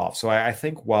take off. So I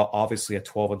think while obviously a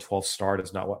 12-12 start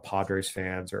is not what Padres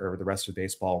fans or the rest of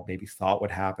baseball maybe thought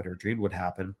would happen or dreamed would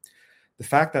happen, the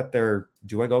fact that they're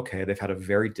doing okay, they've had a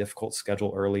very difficult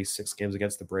schedule early, 6 games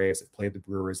against the Braves, they've played the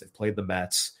Brewers, they've played the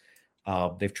Mets.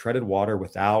 They've treaded water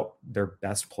without their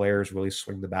best players really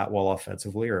swing the bat well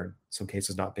offensively, or in some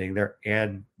cases not being there.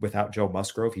 And without Joe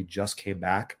Musgrove, he just came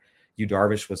back. Yu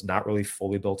Darvish was not really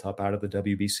fully built up out of the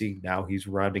WBC. Now he's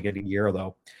rounding in a year,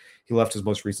 though. He left his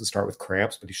most recent start with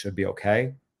cramps, but he should be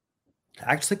okay.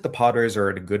 I actually think the Padres are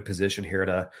in a good position here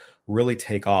to really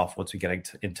take off once we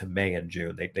get into May and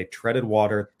June. They treaded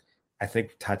water. I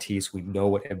think Tatis, we know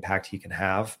what impact he can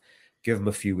have. Give him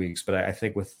a few weeks, but I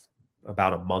think with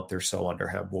about a month or so under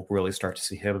him, we'll really start to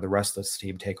see him and the rest of this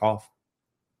team take off.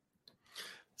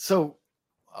 So,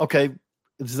 okay,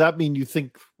 does that mean you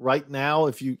think right now,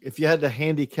 if you had to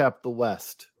handicap the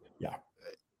West, yeah,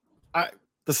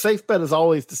 the safe bet is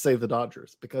always to say the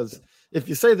Dodgers, because if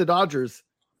you say the Dodgers,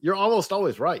 you're almost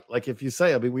always right. Like if you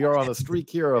say, I mean, we are on a streak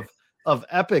here of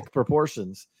epic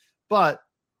proportions, but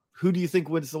who do you think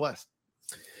wins the West?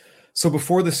 So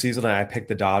before the season, I picked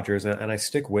the Dodgers, and I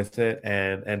stick with it.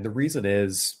 And the reason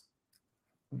is,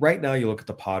 right now you look at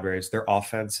the Padres, their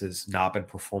offense has not been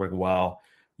performing well.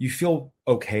 You feel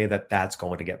okay that that's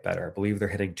going to get better. I believe they're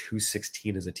hitting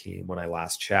 216 as a team when I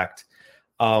last checked.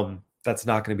 That's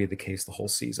not going to be the case the whole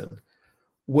season.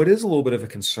 What is a little bit of a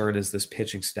concern is this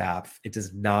pitching staff. It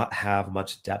does not have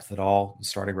much depth at all in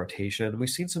starting rotation. We've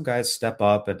seen some guys step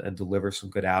up and deliver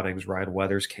some good outings. Ryan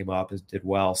Weathers came up and did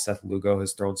well. Seth Lugo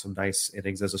has thrown some nice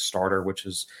innings as a starter, which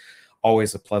is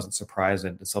always a pleasant surprise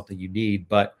and something you need.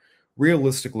 But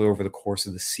realistically, over the course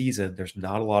of the season, there's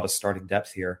not a lot of starting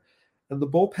depth here. And the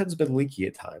bullpen's been leaky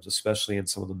at times, especially in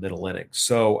some of the middle innings.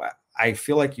 So I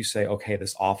feel like you say, okay,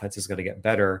 this offense is going to get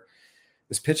better.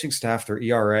 This pitching staff, their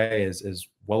ERA is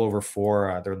well over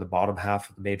 4. They're in the bottom half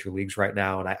of the major leagues right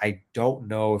now. And I don't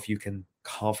know if you can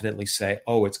confidently say,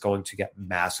 oh, it's going to get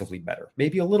massively better.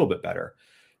 Maybe a little bit better.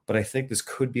 But I think this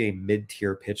could be a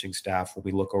mid-tier pitching staff when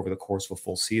we look over the course of a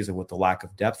full season with the lack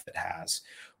of depth it has.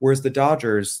 Whereas the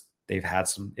Dodgers, they've had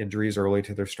some injuries early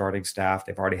to their starting staff.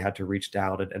 They've already had to reach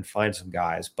down and find some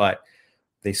guys. But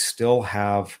they still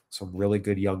have some really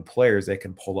good young players they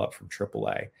can pull up from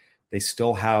AAA. They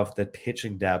still have the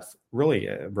pitching depth, really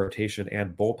rotation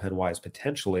and bullpen-wise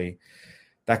potentially,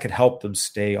 that could help them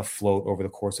stay afloat over the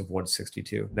course of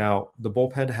 162. Now, the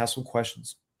bullpen has some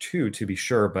questions too, to be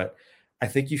sure, but I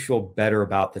think you feel better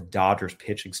about the Dodgers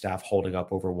pitching staff holding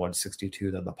up over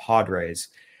 162 than the Padres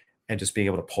and just being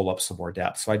able to pull up some more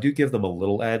depth. So I do give them a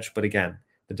little edge, but again,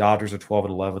 the Dodgers are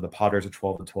 12-11, the Padres are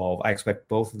 12-12. I expect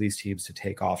both of these teams to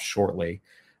take off shortly.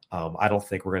 I don't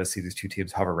think we're going to see these two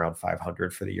teams hover around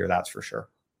 500 for the year. That's for sure.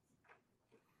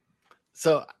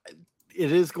 So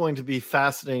it is going to be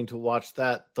fascinating to watch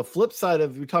that. The flip side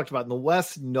of, we talked about in the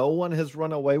West, no one has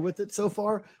run away with it so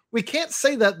far. We can't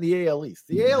say that in the AL East.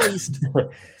 The AL East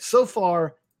so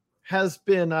far has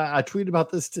been, I tweeted about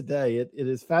this today. It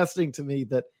is fascinating to me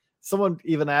that someone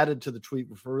even added to the tweet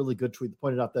with a really good tweet that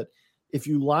pointed out that if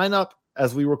you line up,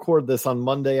 as we record this on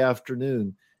Monday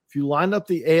afternoon, if you line up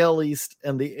the AL East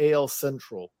and the AL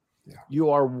Central, you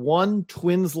are one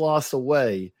Twins loss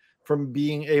away from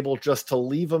being able just to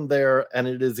leave them there, and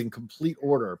it is in complete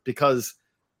order, because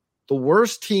the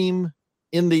worst team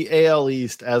in the AL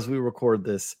East as we record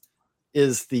this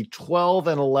is the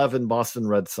 12-11 Boston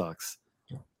Red Sox.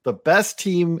 The best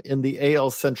team in the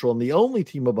AL Central and the only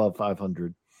team above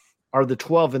 500 are the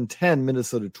 12-10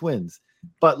 Minnesota Twins.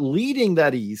 But leading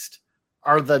that East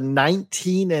are the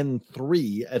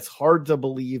 19-3. It's hard to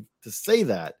believe to say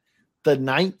that. The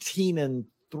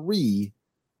 19-3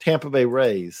 Tampa Bay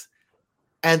Rays.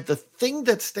 And the thing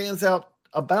that stands out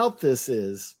about this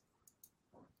is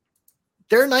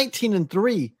they're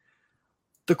 19-3.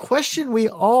 The question we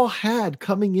all had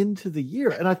coming into the year,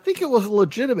 and I think it was a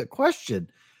legitimate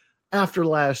question after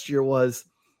last year, was,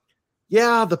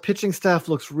 yeah, the pitching staff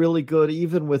looks really good,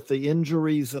 even with the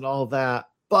injuries and all that.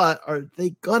 But are they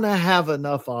going to have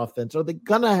enough offense? Are they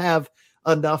going to have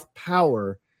enough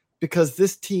power? Because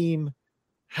this team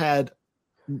had,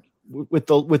 with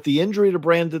the injury to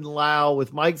Brandon Lau,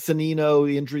 with Mike Zunino,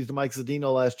 the injuries to Mike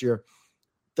Zunino last year,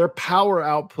 their power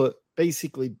output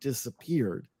basically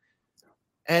disappeared.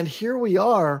 And here we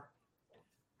are.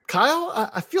 Kyle,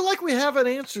 I feel like we have an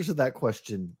answer to that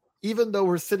question, even though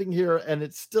we're sitting here and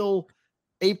it's still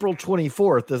April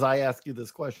 24th as I ask you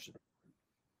this question.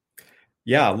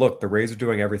 Yeah, look, the Rays are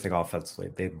doing everything offensively.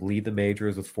 They lead the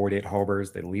majors with 48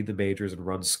 homers. They lead the majors in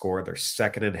runs scored. They're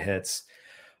second in hits.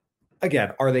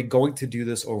 Again, are they going to do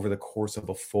this over the course of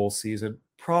a full season?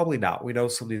 Probably not. We know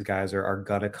some of these guys are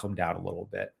going to come down a little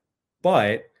bit.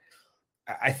 But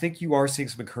I think you are seeing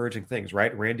some encouraging things,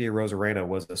 right? Randy Arozarena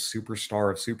was a superstar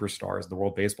of superstars in the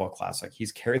World Baseball Classic.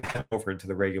 He's carried that over into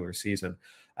the regular season.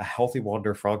 A healthy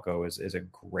Wander Franco is a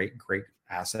great, great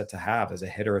asset to have as a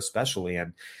hitter especially.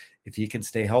 And if he can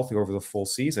stay healthy over the full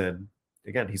season,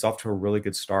 again, he's off to a really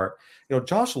good start.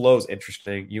 Josh Lowe's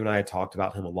interesting. You and I had talked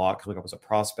about him a lot coming up as a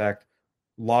prospect,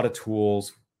 a lot of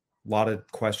tools, a lot of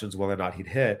questions whether or not he'd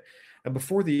hit. And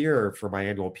before the year, for my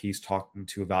annual piece talking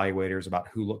to evaluators about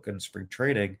who looked good in spring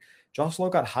training, Josh Lowe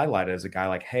got highlighted as a guy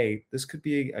like, hey, this could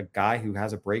be a guy who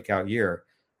has a breakout year.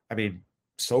 I mean,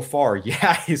 so far,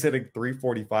 yeah, he's hitting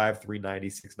 345, 390,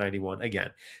 691.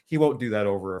 Again, he won't do that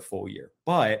over a full year.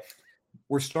 But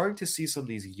we're starting to see some of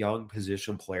these young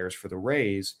position players for the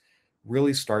Rays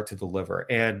really start to deliver.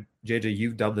 And JJ,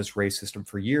 you've done this Rays system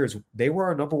for years. They were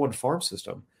our number one farm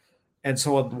system. And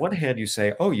so on one hand, you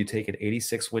say, oh, you take an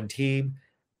 86-win team,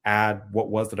 add what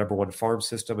was the number one farm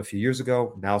system a few years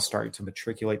ago, now starting to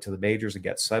matriculate to the majors and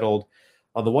get settled.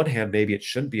 On the one hand, maybe it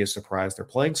shouldn't be a surprise they're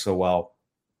playing so well.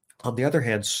 On the other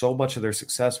hand, so much of their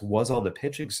success was on the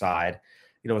pitching side.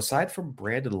 Aside from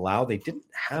Brandon Lau, they didn't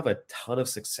have a ton of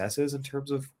successes in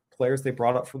terms of players they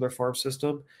brought up from their farm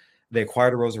system. They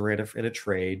acquired a Rosarena in a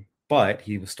trade, but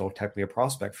he was still technically a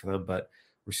prospect for them. But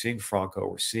we're seeing Franco,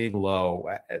 we're seeing Lowe.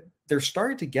 They're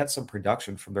starting to get some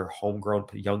production from their homegrown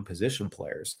young position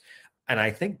players. And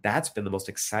I think that's been the most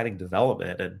exciting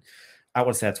development. And I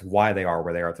want to say that's why they are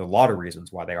where they are. There are a lot of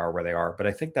reasons why they are where they are. But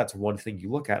I think that's one thing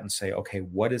you look at and say, okay,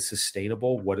 what is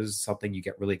sustainable? What is something you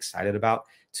get really excited about?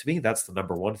 To me, that's the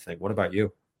number one thing. What about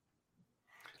you?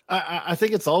 I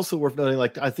think it's also worth noting,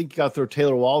 I think you got to throw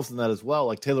Taylor Walls in that as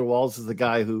well. Taylor Walls is the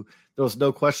guy who there was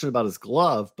no question about his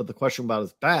glove, but the question about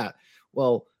his bat.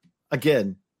 Well,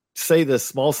 again, say this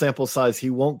small sample size, he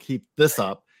won't keep this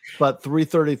up, but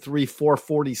 333,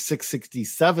 440,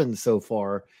 667 so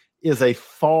far is a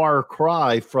far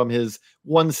cry from his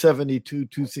 172,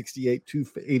 268,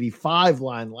 285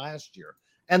 line last year.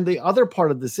 And the other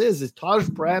part of this is Taj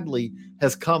Bradley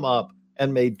has come up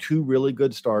and made two really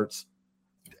good starts.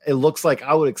 It looks like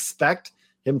I would expect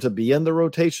him to be in the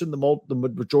rotation the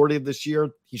majority of this year.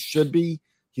 He should be.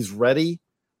 He's ready.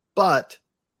 But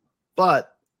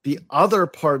the other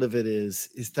part of it is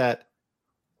that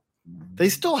they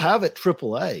still have at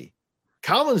AAA.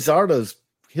 Kyle Manzardo's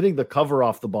hitting the cover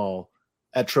off the ball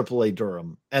at AAA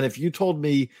Durham. And if you told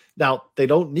me, now they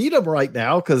don't need him right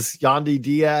now because Yandy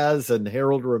Diaz and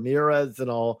Harold Ramirez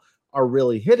and all are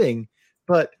really hitting.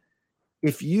 But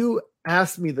if you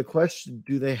ask me the question,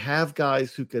 do they have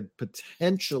guys who could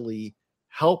potentially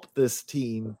help this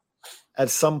team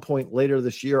at some point later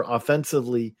this year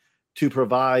offensively to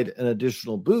provide an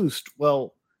additional boost?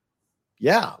 Well,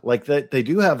 yeah, they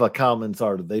do have a Kyle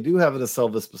Manzardo. They do have an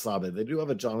Aselvis Basabe. They do have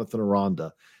a Jonathan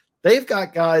Aranda. They've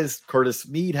got guys. Curtis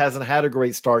Mead hasn't had a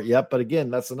great start yet, but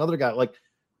again, that's another guy.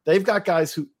 They've got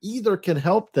guys who either can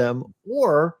help them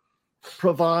or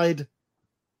provide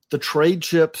the trade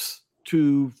chips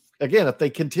to, again, if they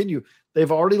continue,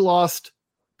 they've already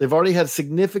had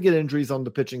significant injuries on the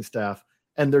pitching staff,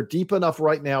 and they're deep enough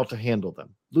right now to handle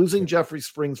them. Losing Jeffrey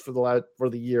Springs for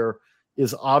the year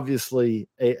is obviously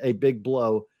a big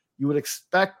blow. You would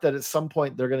expect that at some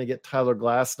point they're going to get Tyler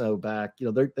Glasnow back.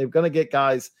 They're going to get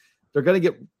guys. They're going to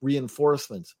get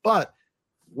reinforcements. But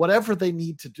whatever they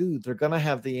need to do, they're going to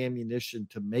have the ammunition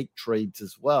to make trades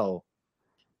as well.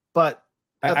 But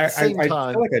at the same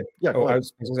time,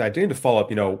 I do need to follow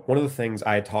up. One of the things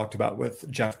I had talked about with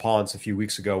Jeff Ponce a few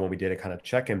weeks ago when we did a kind of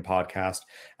check-in podcast,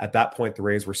 at that point, the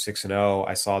Rays were 6-0.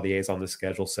 I saw the A's on the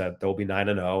schedule said they'll be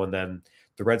 9-0. And then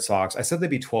the Red Sox, I said they'd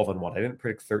be 12-1. I didn't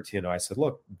predict 13-0. I said,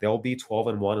 look, they'll be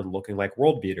 12-1 and looking like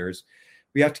world beaters.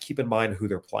 We have to keep in mind who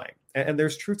they're playing. And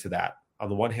there's truth to that. On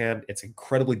the one hand, it's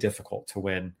incredibly difficult to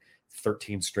win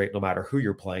 13 straight, no matter who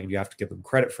you're playing. You have to give them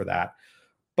credit for that.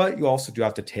 But you also do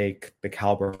have to take the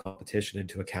caliber of competition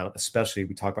into account, especially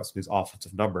we talk about some of these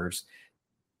offensive numbers.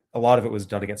 A lot of it was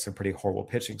done against some pretty horrible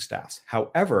pitching staffs.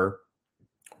 However,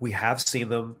 we have seen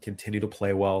them continue to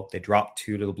play well. They dropped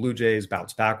 2 to the Blue Jays,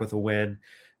 bounced back with a win.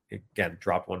 Again,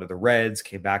 dropped 1 to the Reds,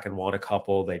 came back and won a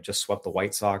couple. They just swept the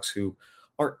White Sox, who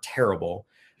aren't terrible.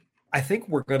 I think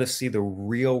we're going to see the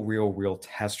real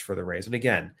test for the Rays. And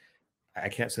again, I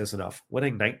can't say this enough.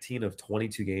 Winning 19 of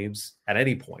 22 games at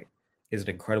any point is an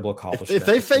incredible accomplishment. If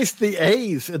they faced the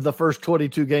A's in the first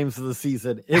 22 games of the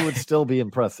season, it would still be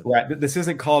impressive. Right. This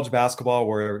isn't college basketball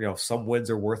where, some wins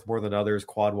are worth more than others,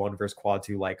 quad 1 versus quad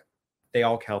 2. They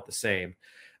all count the same.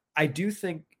 I do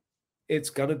think it's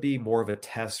going to be more of a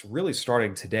test really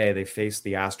starting today. They face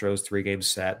the Astros 3-game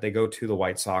set. They go to the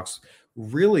White Sox.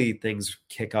 Really, things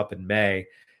kick up in May.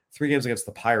 3 games against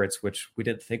the Pirates, which we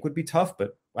didn't think would be tough,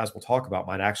 but as we'll talk about,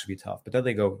 might actually be tough. But then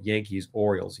they go Yankees,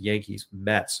 Orioles, Yankees,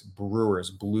 Mets, Brewers,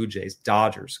 Blue Jays,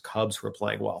 Dodgers, Cubs, who are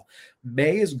playing well.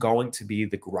 May is going to be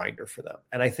the grinder for them.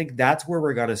 And I think that's where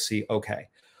we're going to see, okay,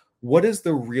 what is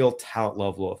the real talent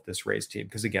level of this Rays team?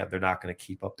 Because again, they're not going to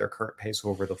keep up their current pace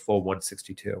over the full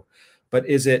 162. But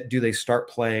do they start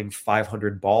playing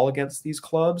 500 ball against these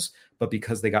clubs, but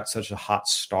because they got such a hot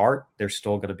start, they're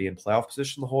still going to be in playoff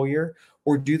position the whole year?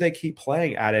 Or do they keep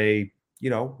playing at a,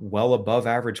 well above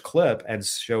average clip and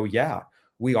show, yeah,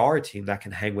 we are a team that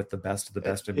can hang with the best of the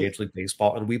best in Major League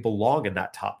Baseball, and we belong in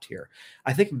that top tier?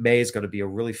 I think May is going to be a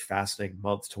really fascinating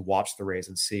month to watch the Rays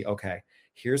and see, okay,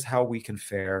 here's how we can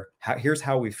fare. Here's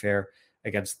how we fare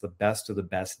against the best of the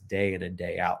best day in and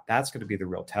day out. That's going to be the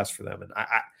real test for them. And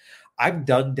I'm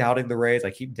done doubting the Rays.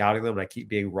 I keep doubting them and I keep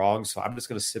being wrong. So I'm just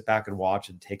going to sit back and watch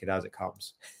and take it as it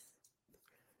comes.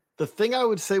 The thing I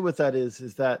would say with that is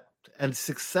that, and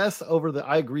success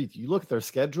I agree. You look at their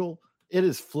schedule, it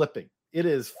is flipping. It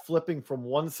is flipping from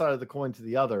one side of the coin to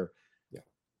the other. Yeah.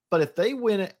 But if they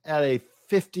win at a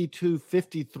 52,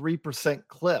 53%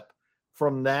 clip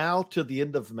from now to the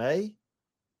end of May,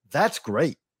 that's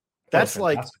great. That's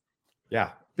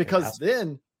yeah. Because fantastic.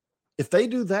 then if they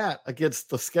do that against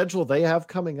the schedule they have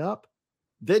coming up,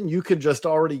 then you can just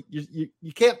already,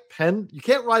 you can't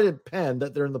write in pen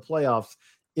that they're in the playoffs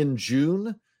in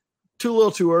June, too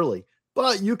little too early.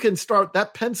 But you can start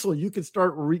that pencil. You can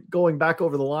start going back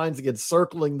over the lines again,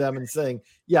 circling them and saying,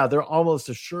 yeah, they're almost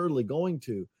assuredly going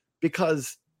to,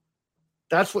 because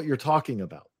that's what you're talking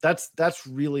about. That's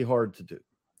really hard to do.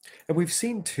 And we've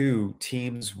seen two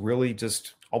teams really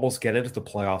just almost get into the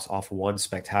playoffs off one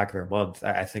spectacular month.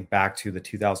 I think back to the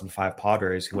 2005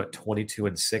 Padres, who went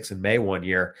 22-6 in May one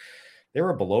year. They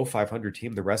were a below 500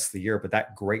 team the rest of the year, but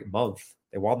that great month,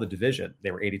 they won the division.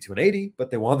 They were 82-80,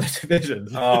 but they won the division.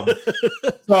 So,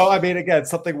 I mean, again,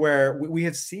 something where we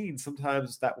have seen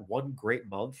sometimes that one great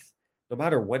month, no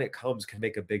matter when it comes, can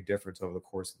make a big difference over the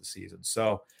course of the season.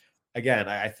 So, again,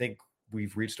 I think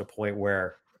we've reached a point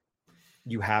where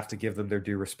you have to give them their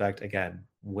due respect. Again,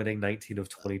 winning 19 of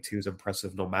 22 is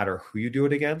impressive no matter who you do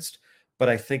it against. But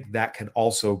I think that can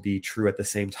also be true at the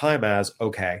same time as,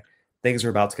 okay, things are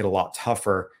about to get a lot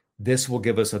tougher. This will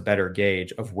give us a better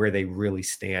gauge of where they really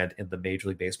stand in the Major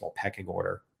League Baseball pecking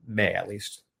order, May at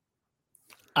least.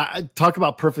 I talk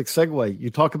about perfect segue. You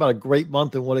talk about a great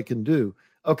month and what it can do.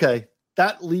 Okay,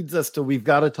 that leads us to, we've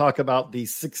got to talk about the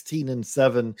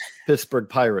 16-7 Pittsburgh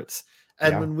Pirates.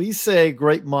 And when we say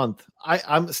great month,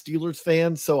 I'm a Steelers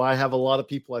fan, so I have a lot of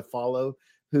people I follow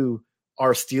who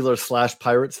are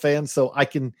Steelers/Pirates fans. So I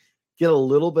can get a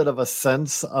little bit of a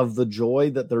sense of the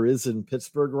joy that there is in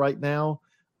Pittsburgh right now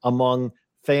among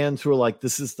fans who are like,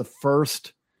 this is the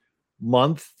first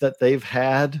month that they've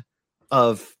had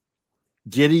of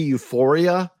giddy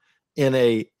euphoria in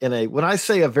a, when I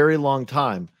say a very long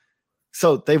time.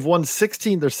 So they've won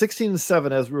 16. They're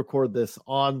 16-7 as we record this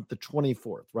on the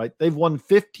 24th, right? They've won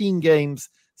 15 games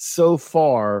so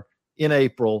far in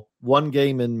April, one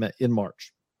game in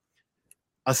March.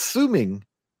 Assuming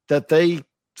that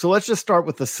so let's just start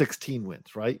with the 16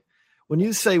 wins, right? When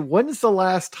you say, when's the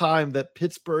last time that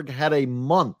Pittsburgh had a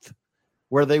month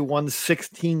where they won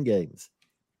 16 games?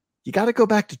 You got to go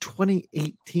back to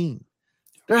 2018.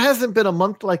 There hasn't been a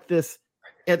month like this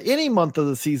at any month of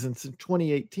the season since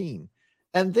 2018.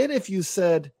 And then if you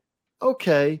said,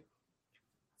 okay,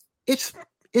 it's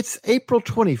April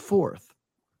 24th.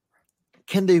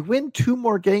 Can they win 2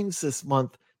 more games this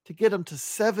month to get them to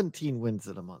 17 wins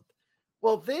in a month?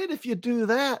 Well, then if you do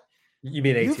that, you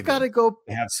mean 18? You've got to go.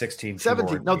 They have 16.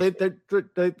 17. No,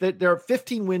 they're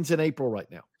 15 wins in April right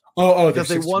now. Oh, because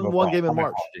they won one game in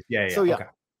March. Yeah. So okay.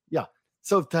 Yeah.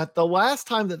 So that the last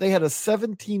time that they had a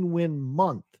 17-win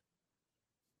month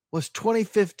was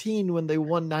 2015 when they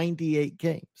won 98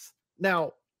 games.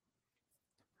 Now,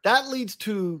 that leads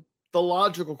to the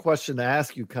logical question to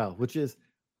ask you, Kyle, which is,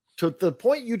 to the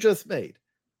point you just made,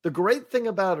 the great thing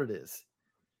about it is,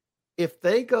 if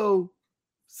they go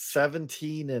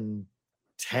 17-10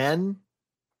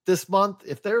 this month,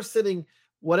 if they're sitting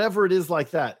whatever it is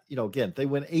like that, again, they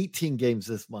win 18 games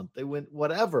this month, they win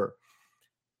whatever,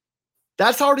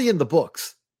 that's already in the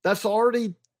books. That's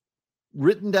already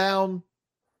written down.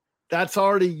 That's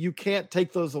already, you can't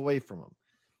take those away from them.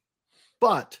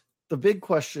 But the big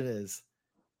question is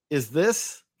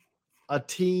this a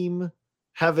team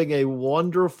having a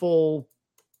wonderful,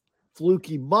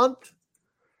 fluky month?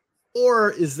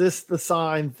 Or is this the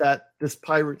sign that this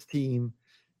Pirates team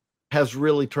has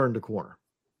really turned a corner?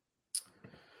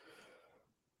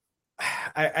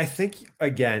 I think,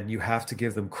 again, you have to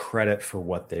give them credit for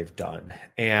what they've done.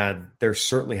 And there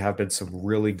certainly have been some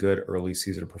really good early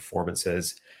season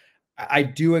performances. I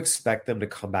do expect them to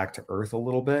come back to earth a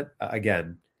little bit.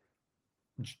 Again,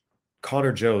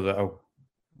 Connor Joe's a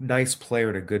nice player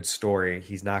and a good story,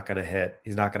 he's not going to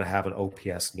have an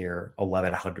OPS near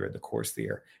 1100 the course of the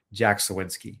year. Jack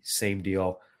Sawinski, same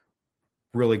deal.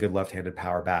 Really good left-handed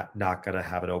power bat, not going to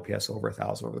have an OPS over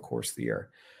 1,000 over the course of the year.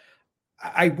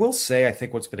 I will say, I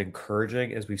think what's been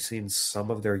encouraging is we've seen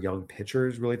some of their young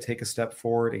pitchers really take a step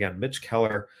forward. Again, Mitch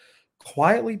Keller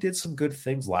quietly did some good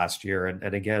things last year,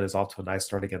 and again, is off to a nice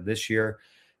start again this year.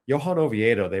 Johan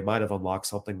Oviedo, they might have unlocked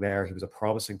something there. He was a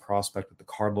promising prospect with the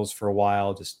Cardinals for a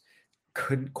while, just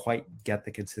couldn't quite get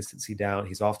the consistency down.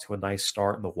 He's off to a nice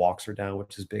start, and the walks are down,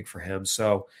 which is big for him.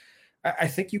 So I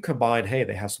think you combine, hey,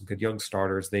 they have some good young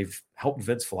starters. They've helped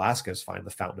Vince Velasquez find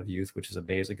the fountain of youth, which is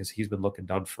amazing because he's been looking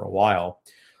done for a while.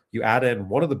 You add in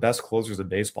one of the best closers in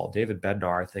baseball, David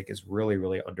Bednar, I think is really,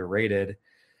 really underrated.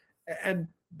 And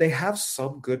they have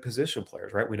some good position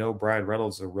players, right? We know Brian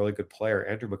Reynolds is a really good player.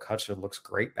 Andrew McCutcheon looks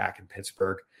great back in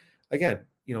Pittsburgh. Again,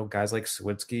 guys like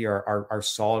Sawinski are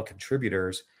solid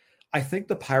contributors. I think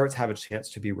the Pirates have a chance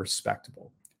to be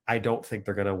respectable. I don't think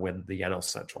they're going to win the NL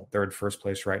Central. They're in first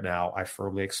place right now. I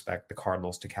firmly expect the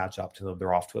Cardinals to catch up to them.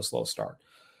 They're off to a slow start.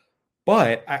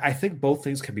 But I think both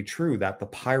things can be true, that the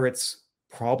Pirates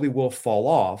probably will fall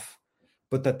off,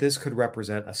 but that this could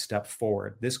represent a step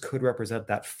forward. This could represent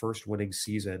that first winning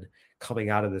season coming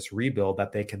out of this rebuild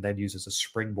that they can then use as a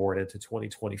springboard into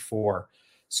 2024.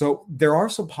 So there are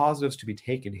some positives to be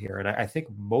taken here. And I think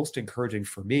most encouraging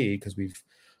for me, because we've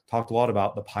talked a lot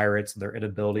about the Pirates and their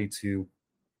inability to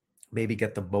maybe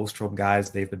get the most from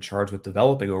guys they've been charged with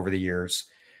developing over the years,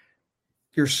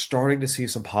 you're starting to see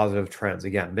some positive trends.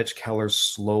 Again, Mitch Keller's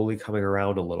slowly coming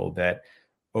around a little bit.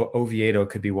 Oviedo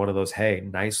could be one of those, hey,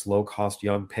 nice low-cost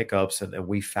young pickups, and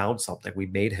we found something. We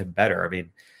made him better. I mean,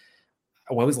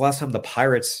 when was the last time the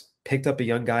Pirates picked up a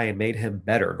young guy and made him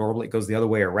better? Normally it goes the other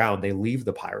way around. They leave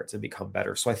the Pirates and become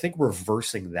better. So I think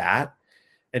reversing that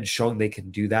and showing they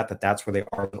can do that, that's where they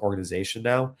are as an organization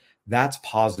now, that's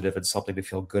positive and something to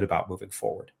feel good about moving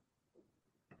forward.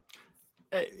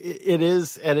 It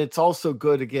is, and it's also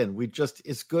good. Again,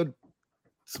 it's good.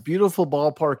 It's a beautiful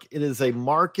ballpark. It is a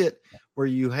market where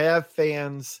you have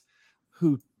fans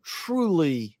who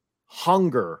truly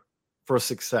hunger for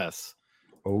success.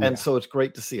 So it's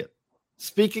great to see it.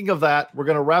 Speaking of that, we're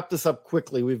going to wrap this up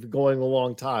quickly. We've been going a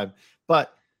long time,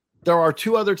 but there are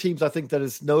two other teams I think that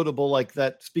is notable like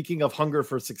that. Speaking of hunger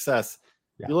for success,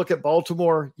 you look at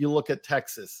Baltimore, you look at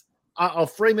Texas. I'll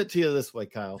frame it to you this way,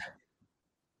 Kyle.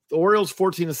 The Orioles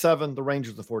 14-7, the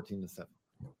Rangers are 14-7.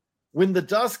 When the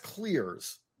dust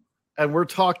clears, and we're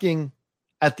talking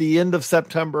at the end of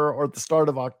September or at the start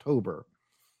of October,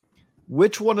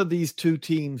 which one of these two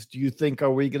teams do you think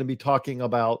are we going to be talking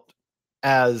about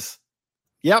as,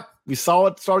 yep, we saw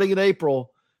it starting in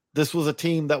April. This was a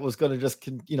team that was going to just,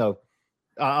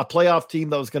 a playoff team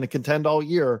that was going to contend all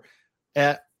year.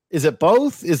 Is it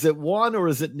both? Is it one, or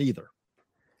is it neither?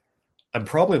 I'm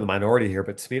probably in the minority here,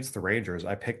 but to me, it's the Rangers.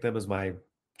 I picked them as my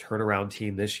turnaround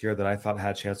team this year that I thought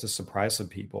had a chance to surprise some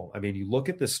people. I mean, you look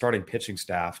at this starting pitching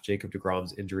staff, Jacob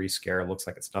deGrom's injury scare looks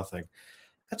like it's nothing.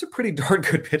 That's a pretty darn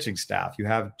good pitching staff. You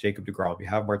have Jacob deGrom, you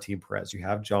have Martin Perez, you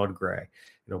have John Gray,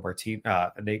 Nate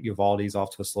Eovaldi's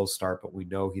off to a slow start, but we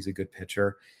know he's a good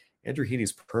pitcher. Andrew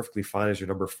Heaney's perfectly fine as your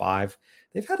number 5.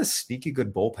 They've had a sneaky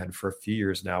good bullpen for a few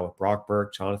years now with Brock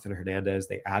Burke, Jonathan Hernandez.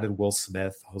 They added Will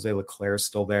Smith. Jose Leclerc is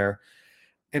still there.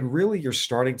 And really, you're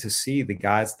starting to see the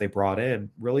guys they brought in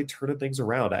really turning things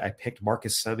around. I picked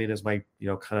Marcus Semien as my,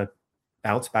 kind of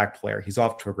bounce back player. He's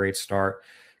off to a great start.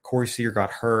 Corey Seager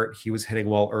got hurt. He was hitting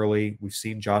well early. We've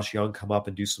seen Josh Young come up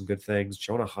and do some good things.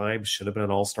 Jonah Heim should have been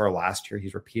an all-star last year.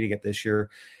 He's repeating it this year.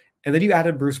 And then you add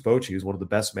in Bruce Bochy, who's one of the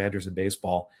best managers in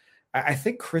baseball. I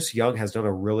think Chris Young has done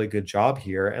a really good job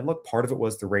here. And look, part of it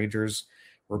was the Rangers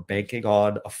were banking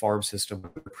on a farm system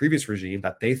with the previous regime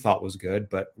that they thought was good,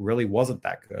 but really wasn't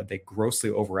that good. They grossly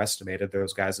overestimated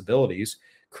those guys' abilities.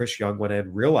 Chris Young went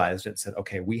in, realized it, and said,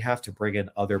 okay, we have to bring in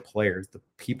other players. The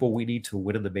people we need to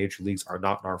win in the major leagues are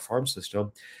not in our farm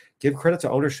system. Give credit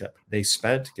to ownership. They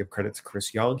spent, give credit to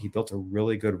Chris Young. He built a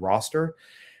really good roster.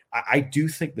 I do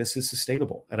think this is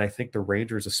sustainable. And I think the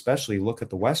Rangers especially look at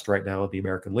the West right now in the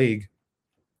American League.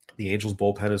 The Angels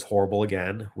bullpen is horrible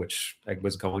again, which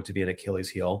was going to be an Achilles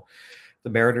heel. The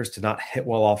Mariners did not hit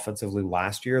well offensively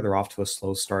last year. They're off to a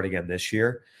slow start again this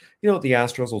year. The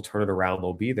Astros will turn it around.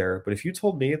 They'll be there. But if you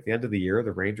told me at the end of the year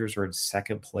the Rangers are in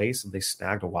second place and they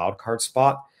snagged a wild card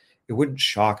spot, it wouldn't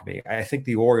shock me. I think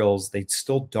the Orioles, they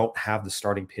still don't have the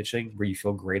starting pitching where you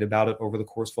feel great about it over the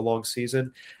course of a long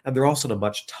season. And they're also in a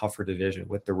much tougher division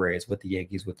with the Rays, with the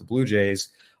Yankees, with the Blue Jays.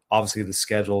 Obviously, the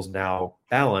schedule's now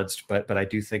balanced, but I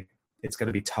do think it's going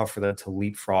to be tough for them to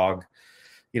leapfrog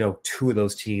two of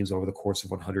those teams over the course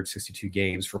of 162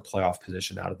 games for playoff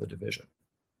position out of the division.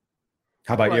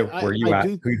 How about you? Where are you at?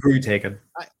 Who are you taking?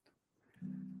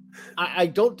 I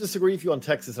don't disagree with you on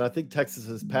Texas, and I think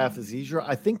Texas's path is easier.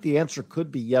 I think the answer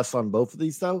could be yes on both of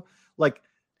these, though.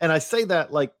 And I say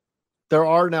that there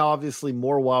are now obviously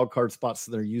more wild card spots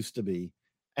than there used to be,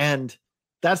 and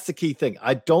that's the key thing.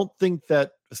 I don't think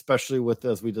that, especially with,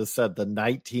 as we just said, the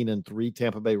 19-3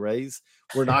 Tampa Bay Rays,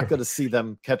 we're not going to see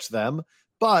them catch them.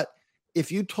 But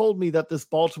if you told me that this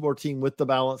Baltimore team, with the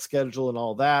balanced schedule and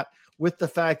all that, with the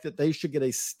fact that they should get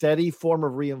a steady form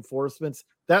of reinforcements,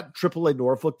 that AAA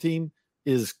Norfolk team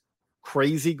is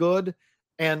crazy good.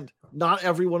 And not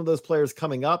every one of those players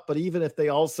coming up, but even if they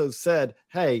also said,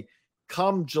 hey,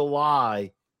 come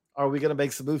July, are we going to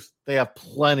make some moves? They have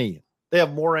plenty. They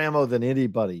have more ammo than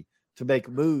anybody to make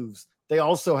moves. They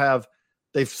also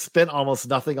they've spent almost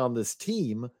nothing on this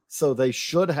team, so they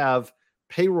should have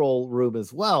payroll room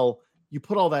as well. You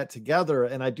put all that together,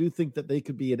 and I do think that they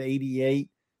could be an 88,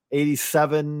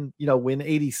 87, win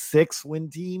 86 win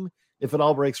team if it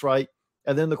all breaks right.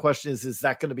 And then the question is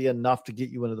that going to be enough to get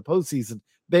you into the postseason?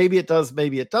 Maybe it does,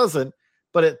 maybe it doesn't,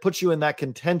 but it puts you in that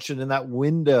contention, in that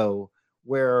window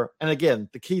where, and again,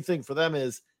 the key thing for them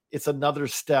is it's another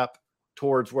step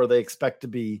towards where they expect to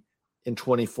be in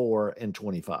 24 and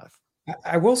 25.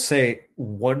 I will say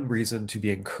one reason to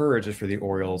be encouraged for the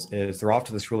Orioles is they're off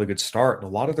to this really good start, and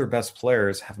a lot of their best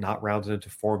players have not rounded into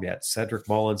form yet. Cedric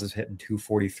Mullins is hitting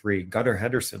 243. Gunnar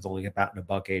Henderson's only batting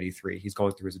 $183. He's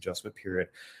going through his adjustment period.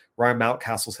 Ryan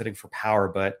Mountcastle's hitting for power,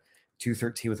 but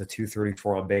 213 with a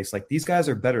 234 on base. These guys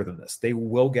are better than this. They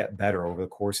will get better over the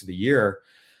course of the year.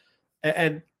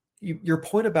 And your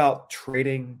point about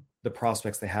trading the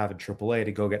prospects they have in AAA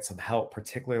to go get some help,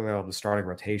 particularly on the starting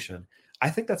rotation, I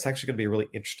think that's actually going to be a really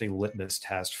interesting litmus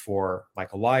test for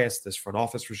Mike Elias, this front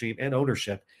office regime, and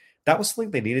ownership. That was something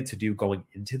they needed to do going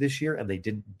into this year, and they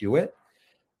didn't do it.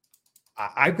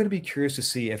 I'm going to be curious to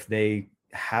see if they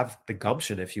have the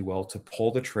gumption, if you will, to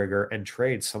pull the trigger and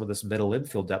trade some of this middle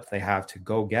infield depth they have to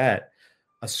go get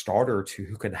a starter or two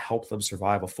who can help them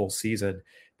survive a full season.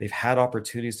 They've had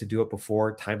opportunities to do it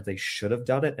before, times they should have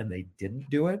done it, and they didn't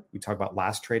do it. We talked about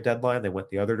last trade deadline. They went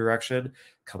the other direction.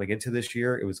 Coming into this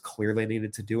year, it was clear they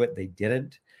needed to do it. They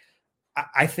didn't.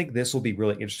 I think this will be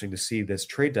really interesting to see this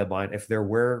trade deadline, if they're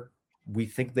where we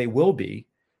think they will be,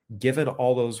 given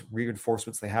all those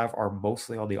reinforcements they have are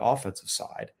mostly on the offensive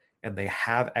side, and they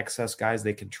have excess guys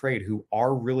they can trade who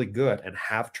are really good and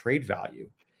have trade value.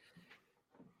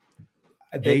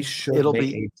 They should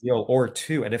make a deal or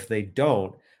two. And if they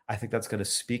don't, I think that's going to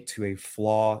speak to a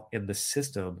flaw in the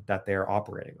system that they're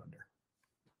operating under.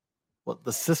 What,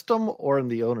 the system or in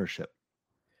the ownership?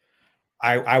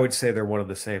 I would say they're one and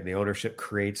the same. The ownership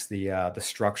creates the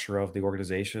structure of the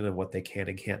organization and what they can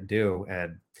and can't do.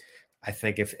 And I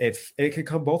think if it could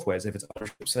come both ways, if it's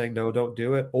ownership saying, no, don't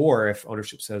do it, or if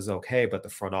ownership says, okay, but the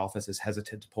front office is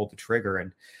hesitant to pull the trigger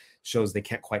and shows they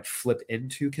can't quite flip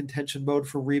into contention mode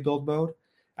for rebuild mode,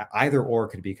 either or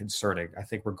could be concerning. I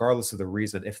think regardless of the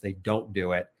reason, if they don't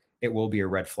do it, it will be a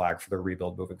red flag for their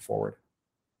rebuild moving forward.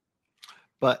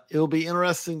 But it'll be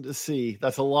interesting to see.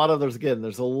 There's a lot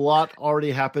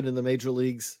already happened in the major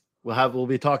leagues. We'll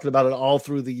be talking about it all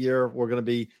through the year. We're going to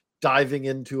be diving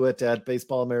into it at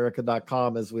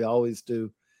baseballamerica.com as we always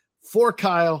do. For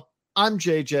Kyle, I'm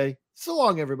JJ. So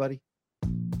long, everybody.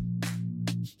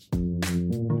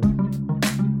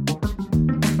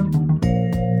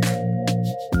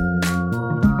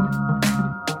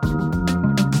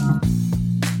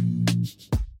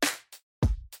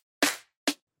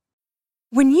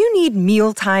 When you need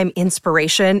mealtime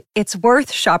inspiration, it's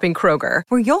worth shopping Kroger,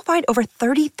 where you'll find over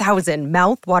 30,000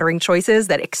 mouth-watering choices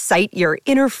that excite your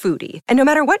inner foodie. And no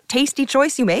matter what tasty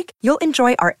choice you make, you'll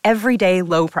enjoy our everyday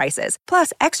low prices,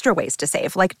 plus extra ways to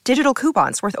save, like digital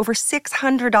coupons worth over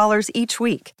 $600 each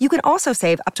week. You can also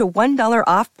save up to $1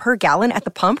 off per gallon at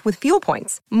the pump with fuel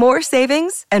points. More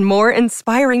savings and more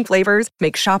inspiring flavors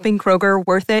make shopping Kroger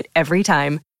worth it every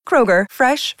time. Kroger,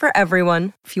 fresh for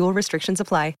everyone. Fuel restrictions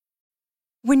apply.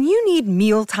 When you need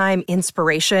mealtime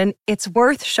inspiration, it's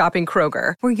worth shopping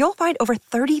Kroger, where you'll find over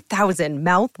 30,000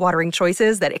 mouth-watering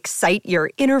choices that excite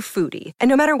your inner foodie. And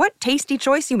no matter what tasty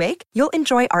choice you make, you'll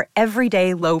enjoy our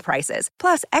everyday low prices,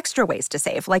 plus extra ways to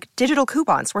save, like digital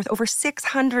coupons worth over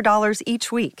 $600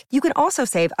 each week. You can also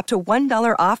save up to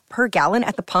 $1 off per gallon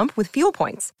at the pump with fuel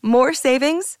points. More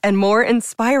savings and more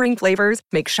inspiring flavors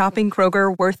make shopping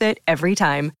Kroger worth it every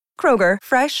time. Kroger,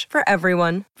 fresh for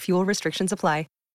everyone. Fuel restrictions apply.